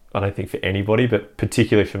 Like, I don't think for anybody, but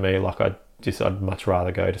particularly for me, like I'd much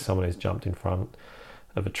rather go to someone who's jumped in front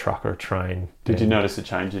of a truck or a train. Did you notice a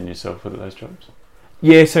change in yourself with those jobs?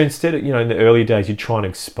 Yeah, so instead of, in the early days, you'd try and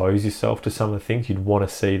expose yourself to some of the things. You'd want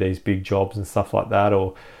to see these big jobs and stuff like that,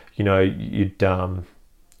 or, you'd,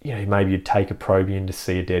 maybe you'd take a probie in to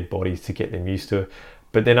see a dead body to get them used to it.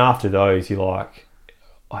 But then after those,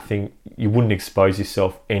 I think you wouldn't expose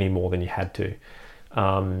yourself any more than you had to.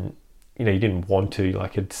 You didn't want to.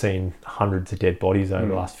 Like, I'd seen hundreds of dead bodies over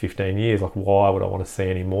the last 15 years. Like, why would I want to see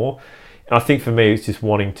any more? And I think for me, it's just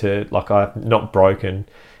wanting to, I'm not broken,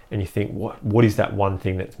 and you think, what is that one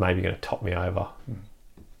thing that's maybe going to top me over?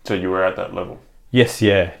 So you were at that level? Yes,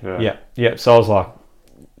 yeah. So I was like,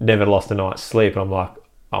 never lost a night's sleep, and I'm like,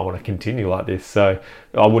 I want to continue like this. So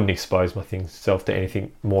I wouldn't expose myself to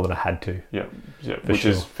anything more than I had to. Yeah. Which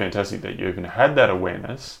is fantastic that you even had that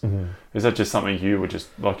awareness. Is that just something you were just,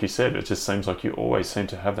 like you said, it just seems like you always seem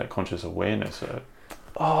to have that conscious awareness?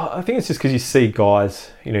 I think it's just because you see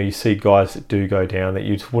guys that do go down that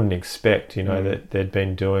you just wouldn't expect, that they'd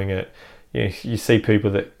been doing it. You see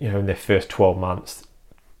people that, in their first 12 months,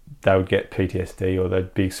 they would get PTSD or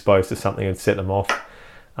they'd be exposed to something and set them off.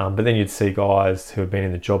 But then you'd see guys who have been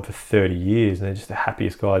in the job for 30 years and they're just the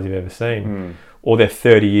happiest guys you've ever seen. Or they're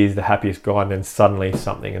 30 years the happiest guy, and then suddenly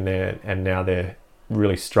something and now they're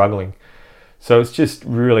really struggling. So it's just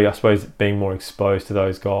really, I suppose, being more exposed to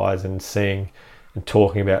those guys and seeing and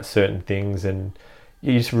talking about certain things, and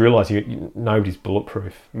you just realise nobody's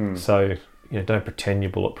bulletproof. So don't pretend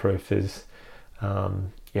you're bulletproof. There's, I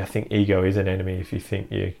think ego is an enemy. If you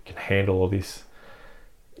think you can handle all this,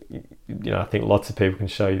 I think lots of people can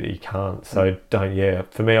show you that you can't. So don't. Yeah,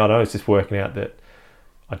 for me, I know it's just working out that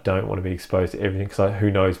I don't want to be exposed to everything, because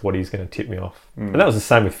who knows what is going to tip me off. And that was the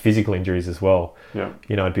same with physical injuries as well. Yeah,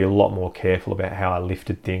 I'd be a lot more careful about how I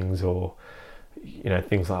lifted things, or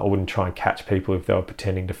things like I wouldn't try and catch people if they were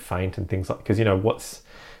pretending to faint and things like, because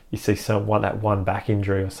you see that one back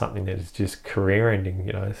injury or something that is just career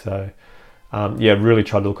ending, so really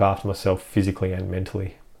tried to look after myself physically and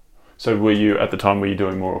mentally. So were you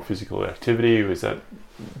doing more physical activity?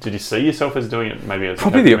 Did you see yourself as doing it maybe as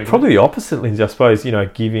probably the opposite, Lindsay, I suppose.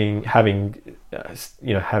 Having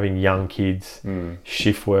young kids,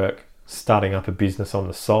 shift work, starting up a business on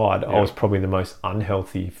the side, I was probably the most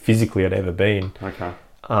unhealthy physically I'd ever been. Okay.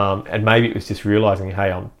 And maybe it was just realising,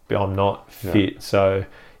 hey, I'm not fit. So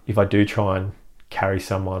if I do try and carry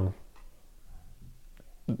someone,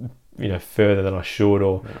 further than I should,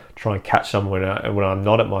 or try and catch someone when I'm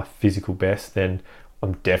not at my physical best, then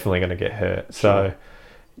I'm definitely going to get hurt. Sure.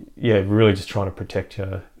 So really just trying to protect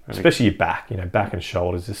especially your back. Back and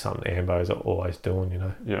shoulders is something ambos are always doing.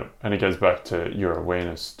 Yeah, and it goes back to your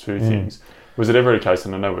awareness to things. Was it ever a case,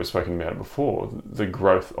 and I know we've spoken about it before, the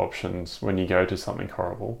growth options when you go to something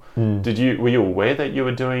horrible? Were you aware that you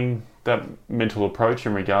were doing that mental approach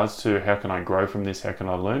in regards to how can I grow from this? How can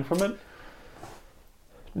I learn from it?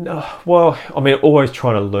 No, well, always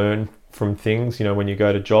trying to learn from things, when you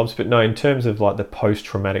go to jobs. But no, in terms of like the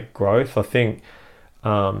post-traumatic growth, I think,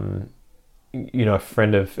 a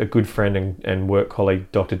good friend and work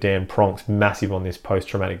colleague, Dr. Dan Pronk's massive on this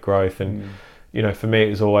post-traumatic growth. And, for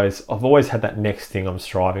me, I've always had that next thing I'm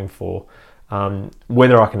striving for.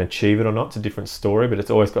 Whether I can achieve it or not, it's a different story, but it's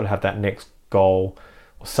always got to have that next goal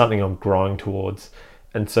or something I'm growing towards.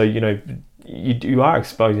 And so, you are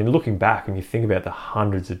exposed, and looking back and you think about the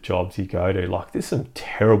hundreds of jobs you go to, like there's some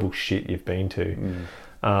terrible shit you've been to.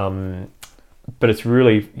 But it's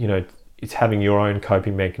really, it's having your own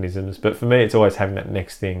coping mechanisms. But for me, it's always having that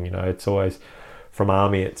next thing. It's always, from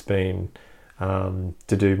army, it's been to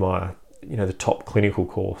do my, the top clinical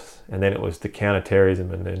course, and then it was the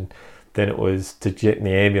counter-terrorism, and then it was to get in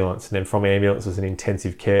the ambulance, and then from ambulance was an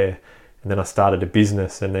intensive care, and then I started a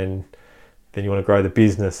business, and then you want to grow the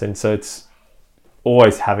business. And so it's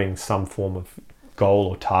always having some form of goal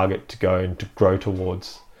or target to go and to grow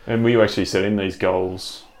towards. And were you actually setting these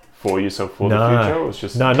goals for yourself for the future? Or it was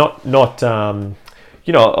just... No, not I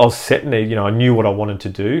was setting it, I knew what I wanted to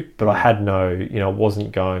do, but I had I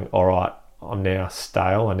wasn't going, all right, I'm now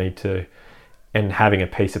stale, I need to, and having a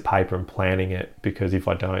piece of paper and planning it, because if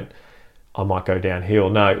I don't, I might go downhill.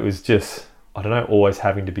 No, it was just, I don't know, always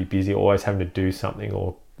having to be busy, always having to do something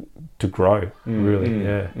or to grow, really.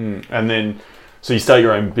 And then, so you start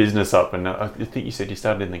your own business up, and I think you said you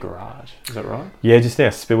started in the garage. Is that right? Yeah, just we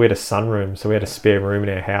had a sunroom, so we had a spare room in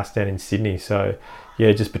our house down in Sydney. So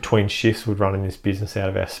yeah, just between shifts, we're running this business out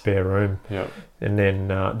of our spare room. Yeah. And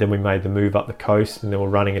then we made the move up the coast, and then we're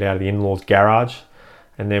running it out of the in-laws' garage.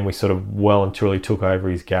 And then we sort of well and truly took over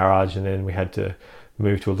his garage, and then we had to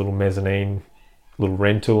move to a little mezzanine, little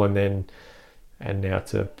rental, and now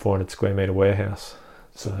it's a 400 square metre warehouse.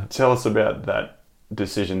 So tell us about that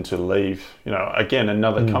decision to leave. You know, again,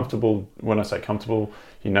 another comfortable, when I say comfortable,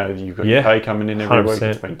 you know, you've got your pay coming in every 100%. Week.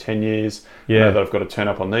 It's been 10 years. You know that I've got to turn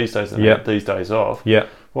up on these days and have these days off. Yeah.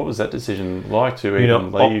 What was that decision like to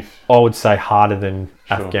even leave? I would say harder than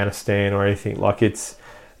Afghanistan or anything. Like it's,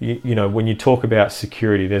 you know, when you talk about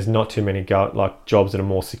security, there's not too many jobs that are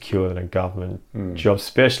more secure than a government job,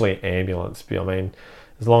 especially ambulance. I mean,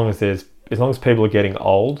 as long as people are getting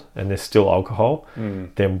old and there's still alcohol,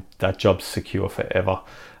 then that job's secure forever.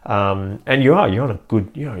 And you're on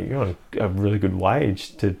a really good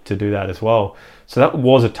wage to do that as well. So that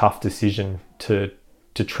was a tough decision to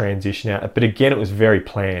transition out. But again, it was very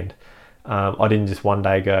planned. I didn't just one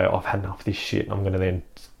day go, I've had enough of this shit, I'm going to then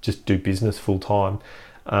just do business full time.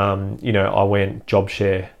 You know, I went job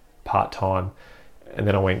share part time, and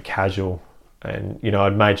then I went casual. And, you know,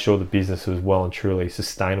 I'd made sure the business was well and truly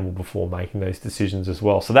sustainable before making those decisions as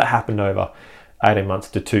well. So that happened over 18 months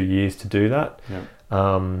to 2 years to do that. Yep.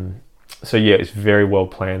 So yeah, it's very well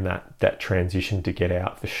planned, that transition to get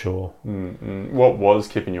out for sure. What was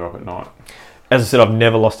keeping you up at night? As I said, I've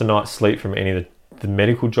never lost a night's sleep from any of the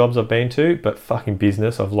medical jobs I've been to, but fucking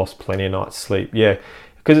business, I've lost plenty of nights sleep. Yeah,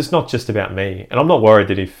 because it's not just about me. And I'm not worried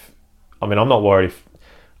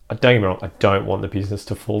don't get me wrong, I don't want the business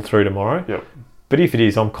to fall through tomorrow. Yep. But if it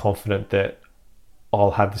is, I'm confident that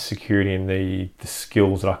I'll have the security and the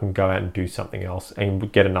skills that I can go out and do something else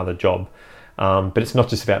and get another job. But it's not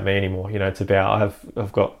just about me anymore. You know, it's about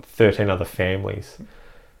I've got 13 other families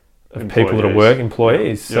of people that are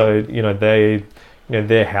employees. Yep. So you know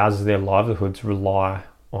their houses, their livelihoods rely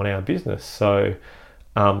on our business. So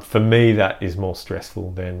for me, that is more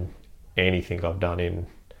stressful than anything I've done in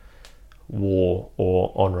war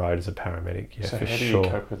or on road as a paramedic. Yeah, so for how do sure. you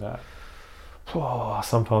cope with that? Oh,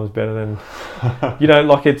 sometimes better than you know.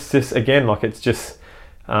 Like it's just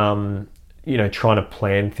you know, trying to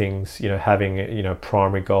plan things. You know, having a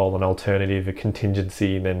primary goal, an alternative, a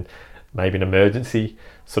contingency, and then maybe an emergency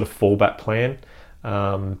sort of fallback plan.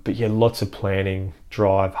 But yeah, lots of planning,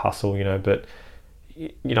 drive, hustle. You know, but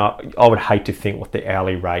you know, I would hate to think what the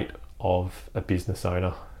hourly rate of a business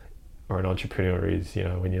owner or an entrepreneur is. You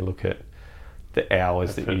know, when you look at the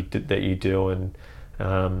hours that you do, and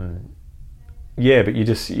but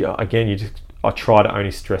I try to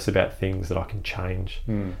only stress about things that I can change.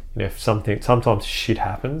 You know, if sometimes shit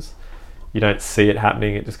happens, you don't see it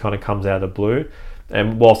happening, it just kind of comes out of the blue,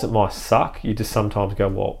 and whilst it might suck, you just sometimes go,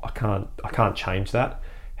 well, I can't change that.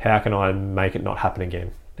 How can I make it not happen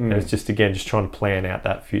again? And it's just trying to plan out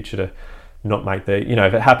that future to not make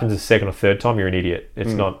if it happens a second or third time, you're an idiot.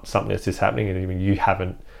 It's not something that's just happening, and I mean, you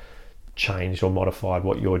haven't changed or modified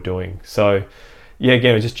what you're doing. So yeah,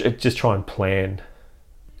 again, just try and plan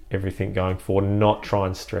everything going forward, and not try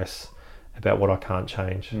and stress about what I can't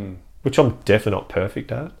change, which I'm definitely not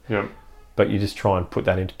perfect at. Yep. But you just try and put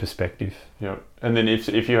that into perspective. Yep. And then if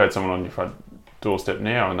you had someone on your front doorstep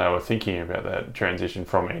now and they were thinking about that transition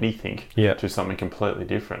from anything to something completely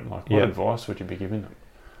different, like what advice would you be giving them?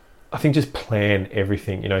 I think just plan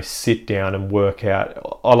everything, sit down and work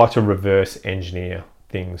out. I like to reverse engineer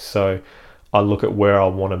things. So I look at where I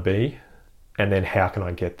want to be, and then how can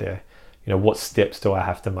I get there? What steps do I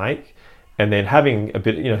have to make? And then having a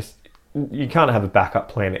bit, you can't have a backup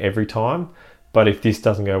plan every time, but if this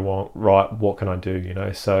doesn't go right, what can I do?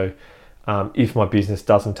 So if my business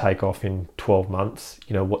doesn't take off in 12 months,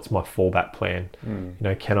 what's my fallback plan?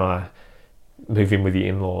 Can I move in with the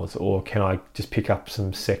in-laws, or can I just pick up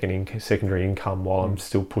some secondary income while I'm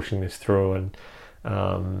still pushing this through, and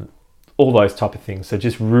all those type of things. So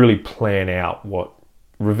just really plan out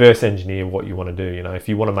reverse engineer what you want to do. If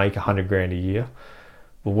you want to make $100,000 a year,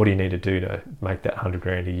 well, what do you need to do to make that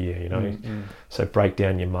 $100,000 a year? So break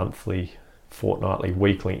down your monthly, fortnightly,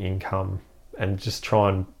 weekly income, and just try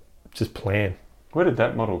and just plan. Where did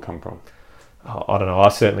that model come from? I don't know. I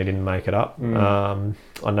certainly didn't make it up. I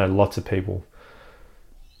know lots of people.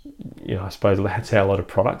 I suppose that's how a lot of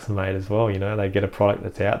products are made as well. They get a product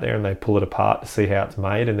that's out there and they pull it apart to see how it's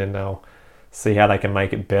made, and then they'll see how they can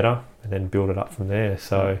make it better and then build it up from there.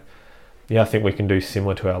 So I think we can do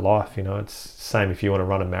similar to our life. It's same if you want to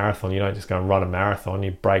run a marathon. You don't just go and run a marathon.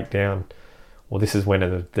 You break down, well, this is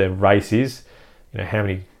when the race is,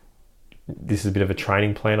 this is a bit of a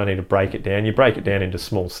training plan. I need to break it down. You break it down into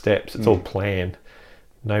small steps. It's all planned.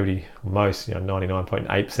 Most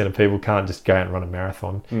 99.8% of people can't just go out and run a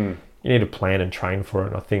marathon. You need to plan and train for it.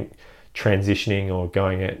 And I think transitioning or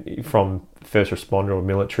going from first responder or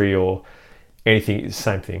military or anything is the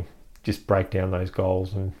same thing. Just break down those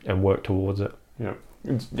goals and work towards it. Yeah.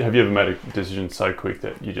 Have you ever made a decision so quick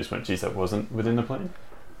that you just went, geez, that wasn't within the plan?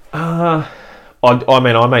 I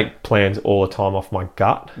make plans all the time off my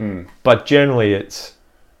gut, but generally it's,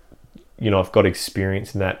 I've got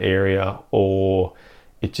experience in that area or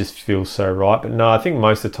it just feels so right. But no, I think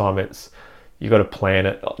most of the time it's, you got to plan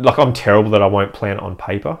it. Like, I'm terrible that I won't plan it on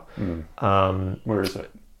paper. Where is it?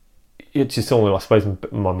 It's just all, I suppose, in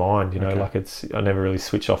my mind, Okay. like I never really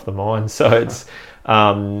switch off the mind. So it's,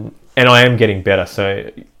 and I am getting better.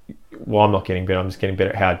 So, well, I'm not getting better. I'm just getting better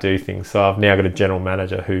at how I do things. So I've now got a general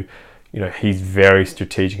manager who, he's very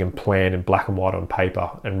strategic and planned and black and white on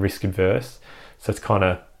paper and risk adverse. So it's kind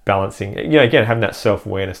of balancing, again, having that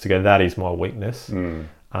self-awareness to go, that is my weakness.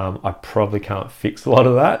 I probably can't fix a lot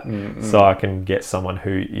of that. So I can get someone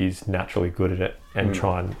who is naturally good at it and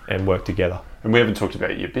try and work together. And we haven't talked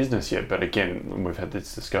about your business yet, but again, we've had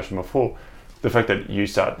this discussion before. The fact that you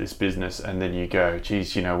start this business and then you go,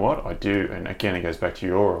 geez, you know what, I do. And again, it goes back to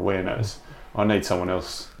your awareness. I need someone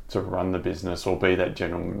else to run the business or be that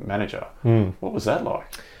general manager. What was that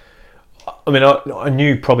like? I mean, I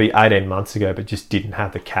knew probably 18 months ago, but just didn't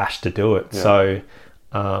have the cash to do it. Yeah. So,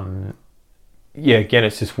 again,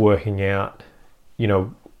 it's just working out,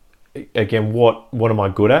 again, what am I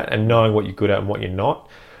good at, and knowing what you're good at and what you're not.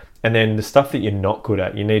 And then the stuff that you're not good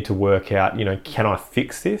at, you need to work out, can I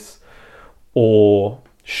fix this or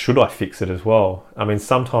should I fix it as well? I mean,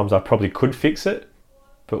 sometimes I probably could fix it,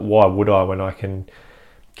 but why would I when I can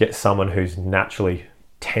get someone who's naturally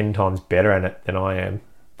 10 times better at it than I am?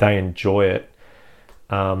 They enjoy it.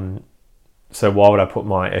 So why would I put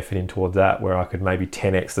my effort in towards that where I could maybe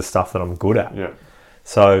 10x the stuff that I'm good at? Yeah.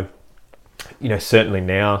 So, certainly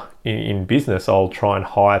now in business, I'll try and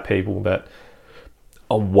hire people that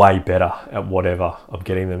are way better at whatever I'm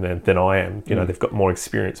getting them than I am. They've got more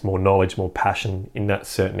experience, more knowledge, more passion in that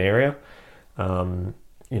certain area.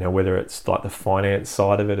 Whether it's like the finance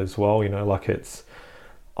side of it as well,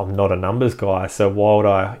 I'm not a numbers guy. So why would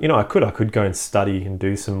I could go and study and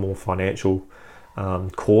do some more financial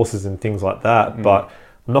courses and things like that, but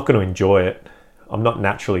I'm not going to enjoy it. I'm not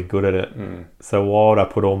naturally good at it. So why would I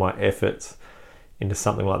put all my efforts into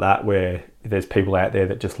something like that where there's people out there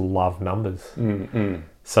that just love numbers?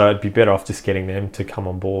 So it'd be better off just getting them to come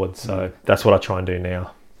on board. So that's what I try and do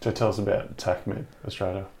now. So tell us about TACMed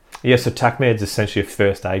Australia. Yeah, so TACMed is essentially a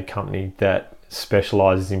first aid company that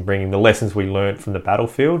specialises in bringing the lessons we learned from the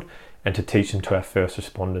battlefield and to teach them to our first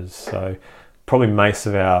responders. So probably most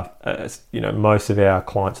of our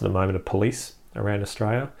clients at the moment are police around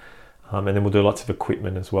Australia. And then we'll do lots of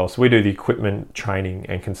equipment as well. So we do the equipment training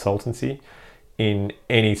and consultancy in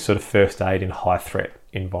any sort of first aid in high threat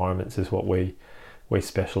environments is what we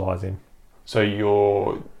specialise in.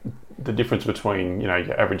 So the difference between, your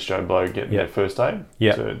average Joe Blow getting their first aid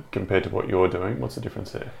compared to what you're doing, what's the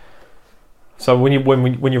difference there? So when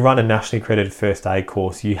you run a nationally accredited first aid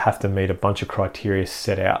course, you have to meet a bunch of criteria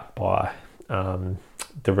set out by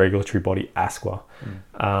the regulatory body ASQA,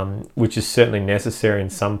 which is certainly necessary in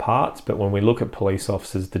some parts. But when we look at police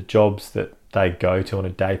officers, the jobs that they go to on a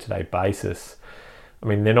day-to-day basis, I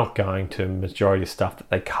mean, they're not going to majority of stuff that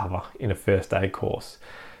they cover in a first aid course.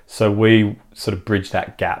 So we sort of bridge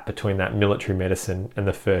that gap between that military medicine and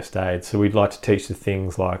the first aid. So we'd like to teach the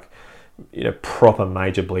things like, proper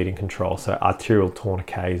major bleeding control, so arterial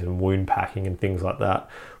tourniquets and wound packing and things like that.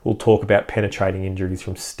 We'll talk about penetrating injuries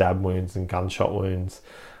from stab wounds and gunshot wounds.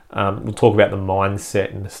 We'll talk about the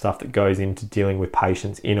mindset and the stuff that goes into dealing with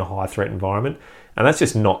patients in a high threat environment. And that's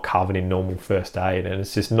just not covered in normal first aid. And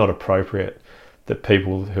it's just not appropriate that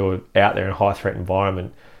people who are out there in a high threat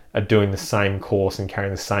environment are doing the same course and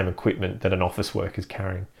carrying the same equipment that an office worker is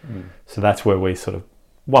carrying. So that's where we sort of,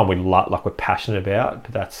 we're passionate about,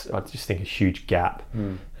 but that's, I just think, a huge gap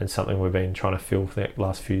and something we've been trying to fill for the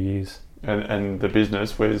last few years. And the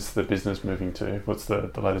business, where's the business moving to? What's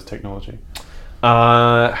the latest technology?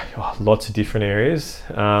 Lots of different areas.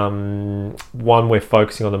 One we're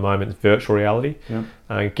focusing on at the moment is virtual reality.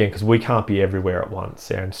 Again, because we can't be everywhere at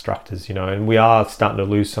once, our instructors, and we are starting to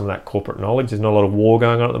lose some of that corporate knowledge. There's not a lot of war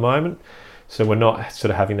going on at the moment. So we're not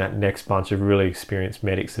sort of having that next bunch of really experienced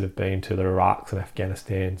medics that have been to the Iraqs and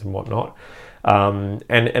Afghanistans and whatnot. And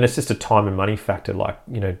it's just a time and money factor. Like,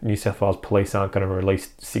 New South Wales Police aren't going to release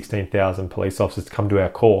 16,000 police officers to come to our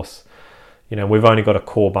course. We've only got a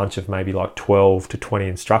core bunch of maybe like 12 to 20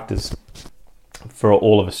 instructors for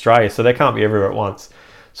all of Australia. So they can't be everywhere at once.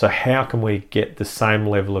 So how can we get the same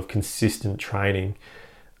level of consistent training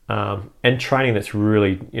and training that's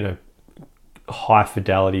really, high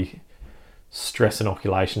fidelity, stress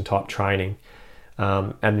inoculation type training?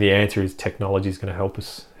 And the answer is technology is going to help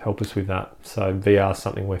us with that. So VR is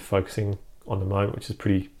something we're focusing on the moment, which is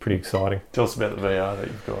pretty exciting. Tell us about the VR that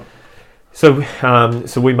you've got.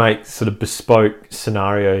 So we make sort of bespoke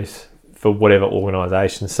scenarios for whatever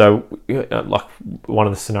organisation. So like one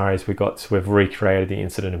of the scenarios we got, so we've recreated the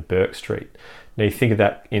incident in Burke Street. Now you think of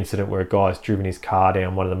that incident where a guy's driven his car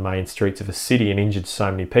down one of the main streets of a city and injured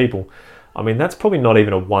so many people. I mean, that's probably not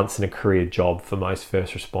even a once in a career job for most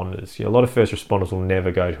first responders. A lot of first responders will never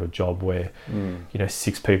go to a job where,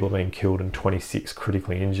 6 people have been killed and 26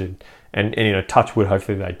 critically injured. And touch wood,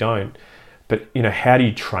 hopefully they don't. But, how do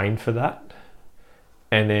you train for that?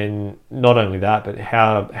 And then not only that, but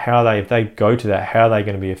if they go to that, how are they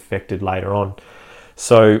going to be affected later on?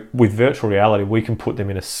 So with virtual reality, we can put them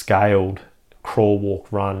in a scaled crawl, walk,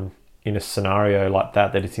 run in a scenario like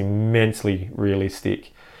that it's immensely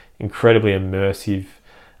realistic, incredibly immersive,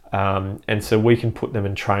 and so we can put them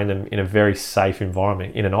and train them in a very safe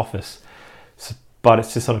environment in an office. But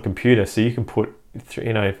it's just on a computer, so you can put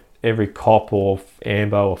every cop or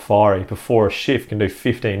ambo or fiery before a shift can do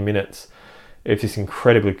 15 minutes of this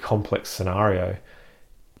incredibly complex scenario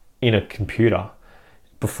in a computer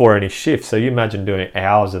before any shift. So you imagine doing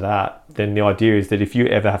hours of that. Then the idea is that if you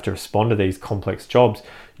ever have to respond to these complex jobs,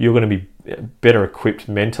 you're going to be better equipped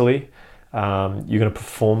mentally. You're going to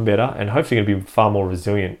perform better, and hopefully going to be far more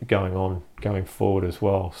resilient going forward as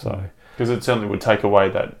well. So because it certainly would take away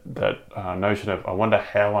that notion of, I wonder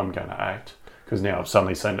how I'm going to act, because now I've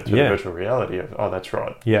suddenly seen it through the virtual reality of, oh, that's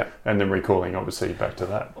right. Yeah. And then recalling, obviously, back to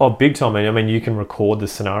that. Oh, big time. I mean, you can record the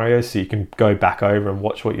scenarios, so you can go back over and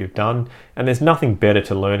watch what you've done. And there's nothing better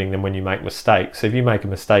to learning than when you make mistakes. So if you make a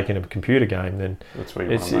mistake in a computer game, then that's where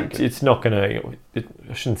you want to make it. It's not going to,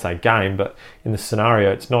 I shouldn't say game, but in the scenario,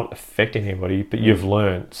 it's not affecting anybody, but you've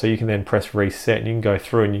learned. So you can then press reset and you can go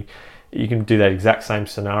through and you can do that exact same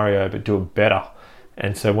scenario, but do it better.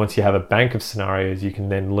 And so once you have a bank of scenarios, you can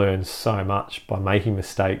then learn so much by making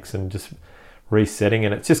mistakes and just resetting.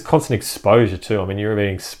 And it's just constant exposure too. I mean, you're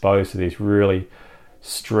being exposed to these really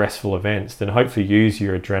stressful events, then hopefully use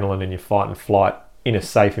your adrenaline and your fight and flight in a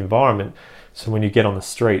safe environment. So when you get on the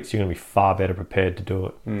streets, you're going to be far better prepared to do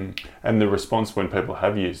it. And the response when people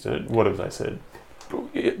have used it, what have they said?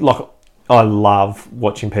 Like, I love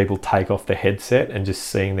watching people take off the headset and just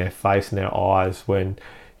seeing their face and their eyes when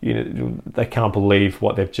they can't believe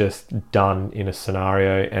what they've just done in a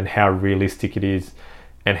scenario and how realistic it is,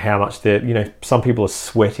 and how much some people are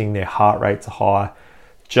sweating, their heart rates are high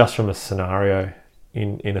just from a scenario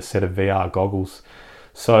in a set of VR goggles.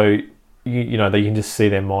 So they can just see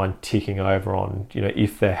their mind ticking over on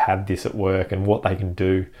if they have this at work and what they can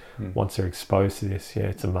do once they're exposed to this. Yeah,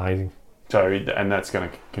 it's amazing. So, and that's going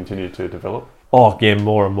to continue to develop? Oh yeah,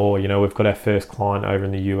 more and more. We've got our first client over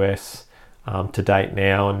in the US to date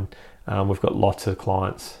now, and we've got lots of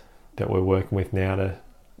clients that we're working with now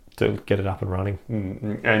to get it up and running.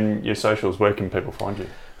 And your socials, where can people find you?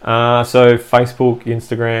 So Facebook,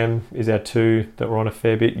 Instagram is our two that we're on a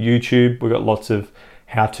fair bit. YouTube, we've got lots of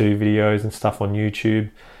how-to videos and stuff on YouTube.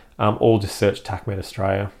 All just search TACMed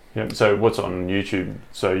Australia. Yeah. So what's on YouTube?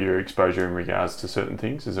 So your exposure in regards to certain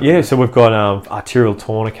things? Is it? Yeah. So we've got arterial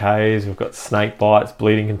tourniquets, we've got snake bites,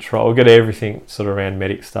 bleeding control. We've got everything sort of around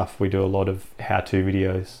medic stuff. We do a lot of how-to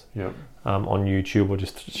videos. Yep. On YouTube, we're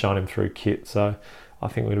just showing them through kit. So I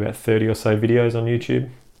think we've got about 30 or so videos on YouTube.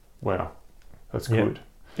 Wow, that's good.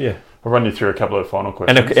 Yeah. I'll run you through a couple of final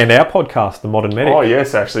questions. And our podcast, The Modern Medic. Oh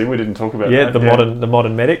yes, actually, we didn't talk about that. Yeah, the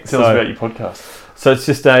Modern Medic. Tell us about your podcast. So it's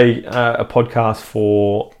just a podcast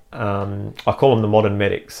for, I call them the Modern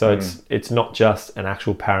Medic. So it's not just an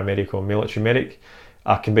actual paramedic or military medic.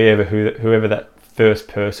 Can be whoever that first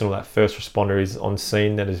person or that first responder is on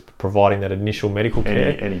scene that is providing that initial medical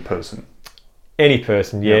care. Any person. Any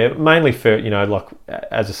person, yeah. Yep. Mainly for, like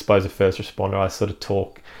as I suppose a first responder, I sort of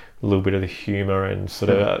talk a little bit of the humour and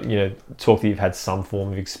sort of, talk that you've had some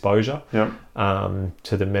form of exposure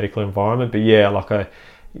to the medical environment. But yeah, like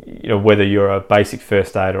whether you're a basic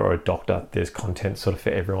first aider or a doctor, there's content sort of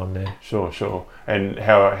for everyone there. Sure. And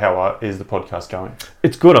how is the podcast going?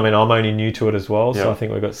 It's good. I mean, I'm only new to it as well. So I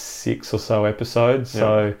think we've got 6 or so episodes. Yep.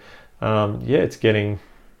 So, it's getting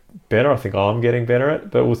better. I think I'm getting better at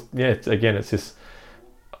it. But it's just,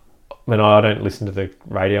 I mean, I don't listen to the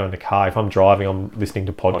radio in the car. If I'm driving, I'm listening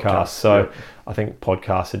to podcasts. So I think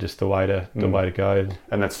podcasts are just the way to go.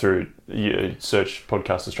 And that's through, you search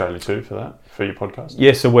Podcast Australia too for that, for your podcast?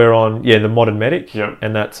 Yeah, so we're on, the Modern Medic. Yep.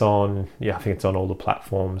 And that's on, I think it's on all the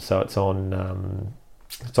platforms. So it's on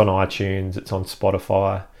iTunes, it's on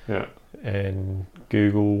Spotify. Yeah. And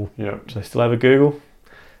Google. Yeah. Do they still have a Google?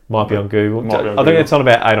 Might be on Google. Might be on I think it's on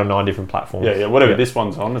about 8 or 9 different platforms. Yeah, whatever this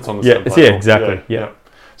one's on, it's on the same platform. Yeah, exactly. Yeah.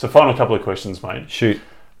 So final couple of questions, mate. Shoot.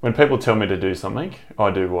 When people tell me to do something, I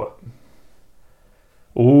do what?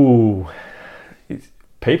 Ooh.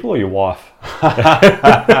 People or your wife?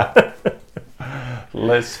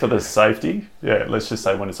 Less for the safety. Yeah, let's just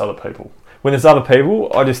say when it's other people. When there's other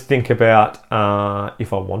people, I just think about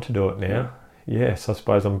if I want to do it now. Yes, I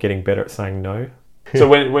suppose I'm getting better at saying no. So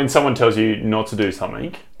when someone tells you not to do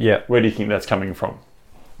something, where do you think that's coming from?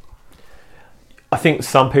 I think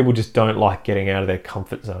some people just don't like getting out of their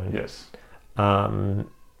comfort zone. Yes. And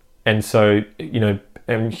so,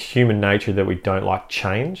 and human nature that we don't like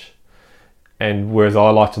change. And whereas I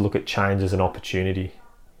like to look at change as an opportunity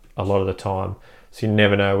a lot of the time. So you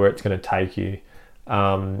never know where it's going to take you.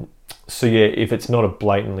 If it's not a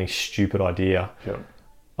blatantly stupid idea,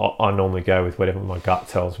 I normally go with whatever my gut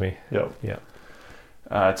tells me.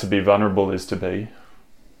 To be vulnerable is to be.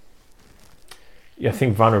 Yeah, I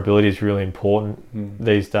think vulnerability is really important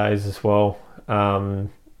these days as well. I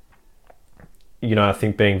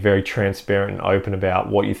think being very transparent and open about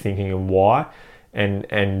what you're thinking and why,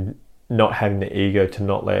 and not having the ego to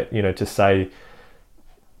not let, to say,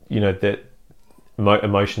 that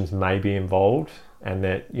emotions may be involved and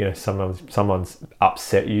that, someone's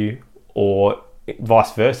upset you or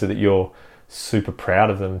vice versa, that you're super proud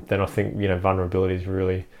of them, then I think, vulnerability is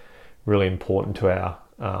really, really important to our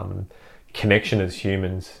connection as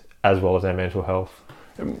humans as well as our mental health.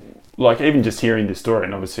 Like even just hearing this story,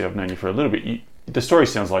 and obviously I've known you for a little bit, the story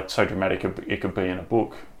sounds like so dramatic it could be in a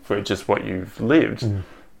book for just what you've lived,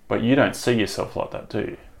 but you don't see yourself like that, do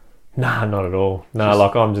you? Nah, not at all. No,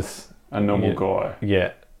 I'm just a normal guy.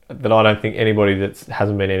 Yeah, but I don't think anybody that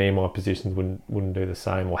hasn't been in any of my positions wouldn't do the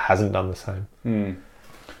same or hasn't done the same.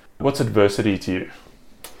 What's adversity to you?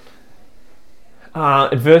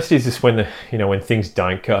 Adversity is just when when things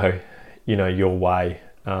don't go your way,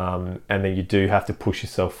 and then you do have to push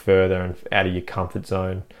yourself further and out of your comfort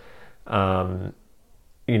zone.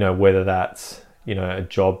 Whether that's a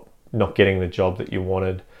job, not getting the job that you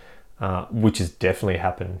wanted, which has definitely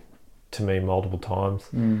happened to me multiple times.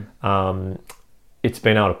 It's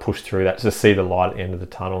been able to push through that, to see the light at the end of the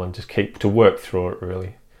tunnel and just keep to work through it,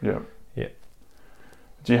 really. Yeah.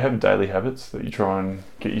 Do you have daily habits that you try and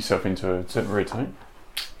get yourself into a certain routine?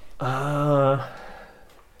 No,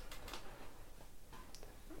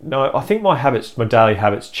 I think my daily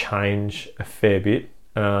habits change a fair bit.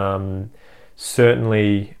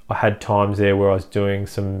 Certainly, I had times there where I was doing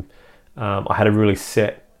some. I had a really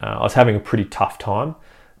set. I was having a pretty tough time,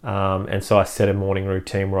 and so I set a morning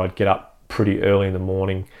routine where I'd get up pretty early in the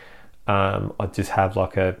morning. I'd just have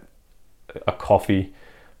like a coffee.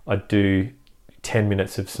 I'd do 10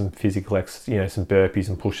 minutes of some physical some burpees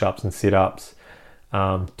and push-ups and sit-ups.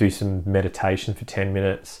 Do some meditation for 10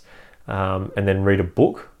 minutes. And then read a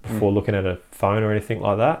book before looking at a phone or anything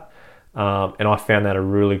like that. And I found that a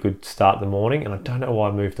really good start in the morning, and I don't know why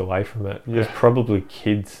I moved away from it. It was probably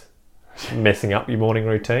kids messing up your morning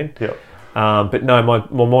routine. But no, my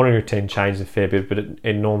morning routine changed a fair bit, but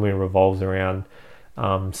it normally revolves around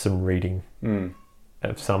some reading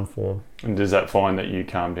of some form. And does that find that you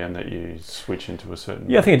calm down, that you switch into a certain...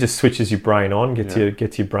 Yeah, I think it just switches your brain on, gets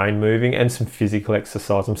your brain moving, and some physical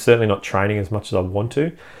exercise. I'm certainly not training as much as I want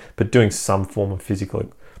to, but doing some form of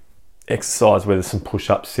physical exercise, whether some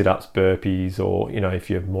push-ups, sit-ups, burpees, or if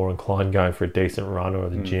you're more inclined, going for a decent run or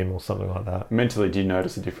the gym or something like that. Mentally, do you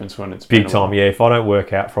notice a difference when it's big time? Yeah, if I don't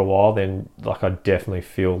work out for a while, then I definitely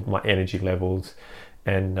feel my energy levels,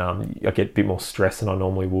 and I get a bit more stress than I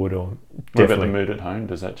normally would. Or what about the mood at home?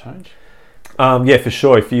 Does that change? Yeah, for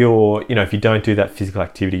sure. If you're, if you don't do that physical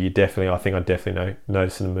activity, I definitely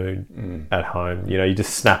notice the mood at home. You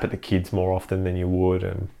just snap at the kids more often than you would,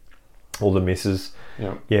 and all the misses.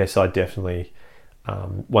 Yeah. So I definitely,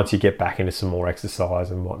 once you get back into some more exercise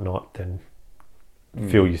and whatnot, then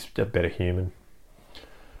feel you're a better human.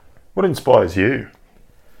 What inspires you?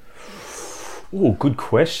 Oh, good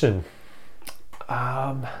question.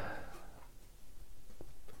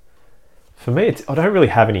 For me, I don't really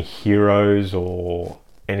have any heroes or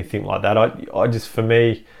anything like that. I just, for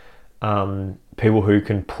me, people who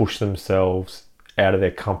can push themselves out of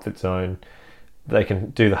their comfort zone, they can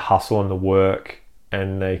do the hustle and the work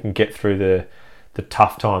and they can get through the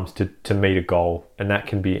tough times to meet a goal. And that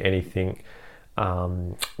can be anything,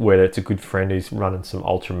 whether it's a good friend who's running some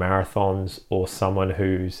ultra marathons, or someone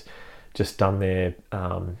who's just done their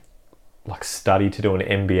study to do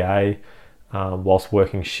an MBA whilst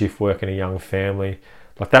working shift work in a young family.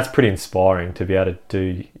 That's pretty inspiring to be able to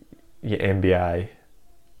do your MBA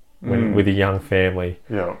with a young family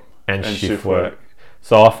and shift work.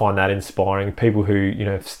 So I find that inspiring. People who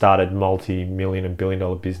have started multi-million and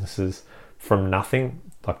billion-dollar businesses from nothing,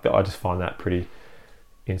 I just find that pretty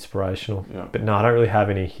inspirational. Yeah. But no, I don't really have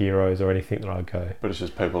any heroes or anything that I go. But it's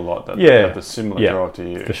just people like that that have a similar drive to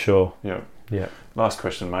you. For sure. Yeah. Yeah. Last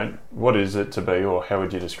question, mate. What is it to be, or how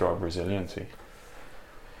would you describe resiliency?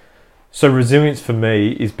 So resilience for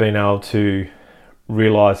me is being able to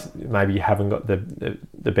realise maybe you haven't got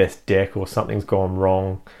the best deck, or something's gone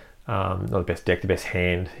wrong. Not the best deck, the best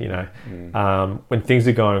hand, when things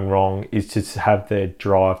are going wrong, is to have the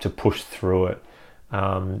drive to push through it,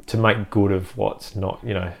 to make good of what's not,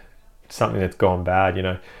 something that's gone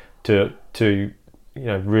bad, to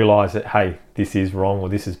realise that, hey, this is wrong or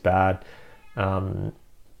this is bad,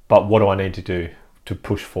 but what do I need to do to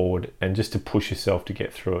push forward, and just to push yourself to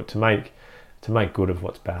get through it, to make good of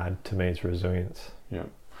what's bad, to me is resilience. Yeah.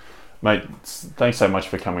 Mate, thanks so much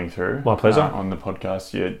for coming through. My pleasure. On the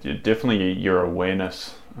podcast. Yeah, definitely your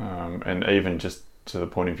awareness, and even just to the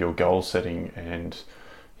point of your goal setting, and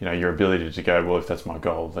your ability to go, well, if that's my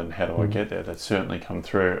goal, then how do I get there? That's certainly come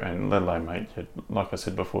through. And let alone, mate, like I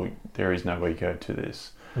said before, there is no ego to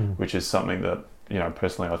this, which is something that,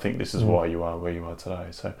 personally, I think this is why you are where you are today.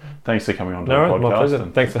 So thanks for coming on to the podcast. My pleasure.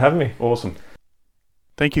 Thanks for having me. Awesome.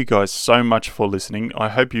 Thank you guys so much for listening. I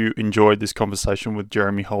hope you enjoyed this conversation with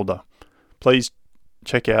Jeremy Holder. Please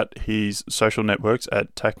check out his social networks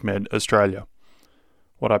at TACMed Australia.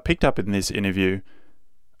 What I picked up in this interview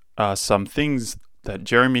are some things that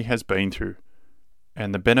Jeremy has been through,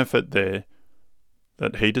 and the benefit there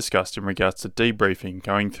that he discussed in regards to debriefing,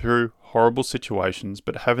 going through horrible situations,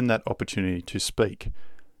 but having that opportunity to speak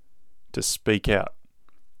out,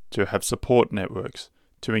 to have support networks,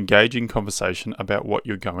 to engage in conversation about what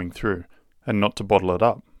you're going through, and not to bottle it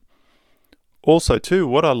up. Also, too,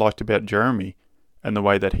 what I liked about Jeremy and the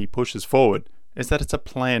way that he pushes forward is that it's a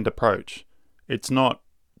planned approach. It's not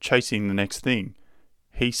chasing the next thing.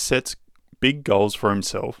 He sets big goals for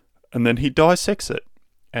himself, and then he dissects it.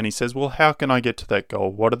 And he says, well, how can I get to that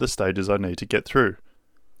goal? What are the stages I need to get through?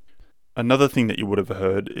 Another thing that you would have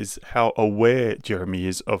heard is how aware Jeremy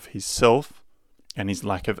is of himself and his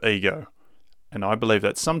lack of ego. And I believe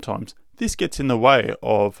that sometimes this gets in the way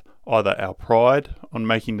of either our pride on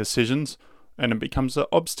making decisions, and it becomes an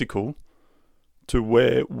obstacle to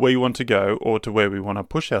where we want to go or to where we want to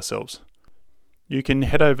push ourselves. You can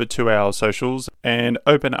head over to our socials and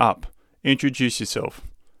open up, introduce yourself,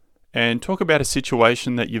 and talk about a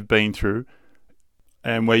situation that you've been through,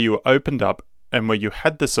 and where you opened up, and where you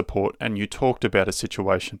had the support and you talked about a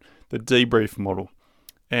situation, the debrief model,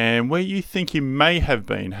 and where you think you may have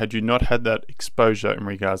been had you not had that exposure in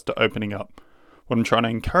regards to opening up. What I'm trying to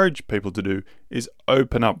encourage people to do is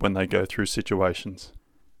open up when they go through situations.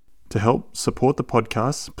 To help support the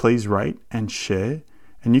podcast, please rate and share,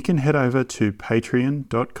 and you can head over to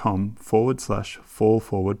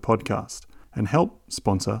patreon.com/fallforwardpodcast and help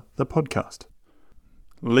sponsor the podcast.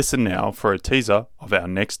 Listen now for a teaser of our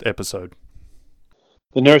next episode.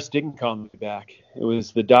 The nurse didn't call me back. It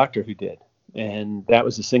was the doctor who did. And that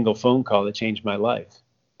was a single phone call that changed my life,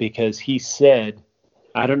 because he said,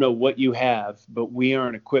 I don't know what you have, but we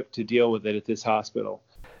aren't equipped to deal with it at this hospital.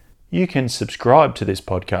 You can subscribe to this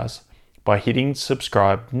podcast by hitting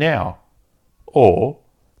subscribe now, or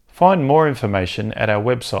find more information at our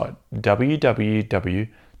website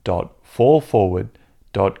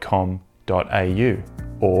www.fallforward.com.au,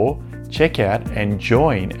 or check out and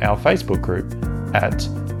join our Facebook group at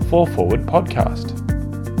Fall Forward Podcast.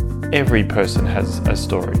 Every person has a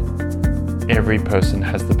story. Every person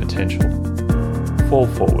has the potential. Fall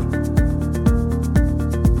forward.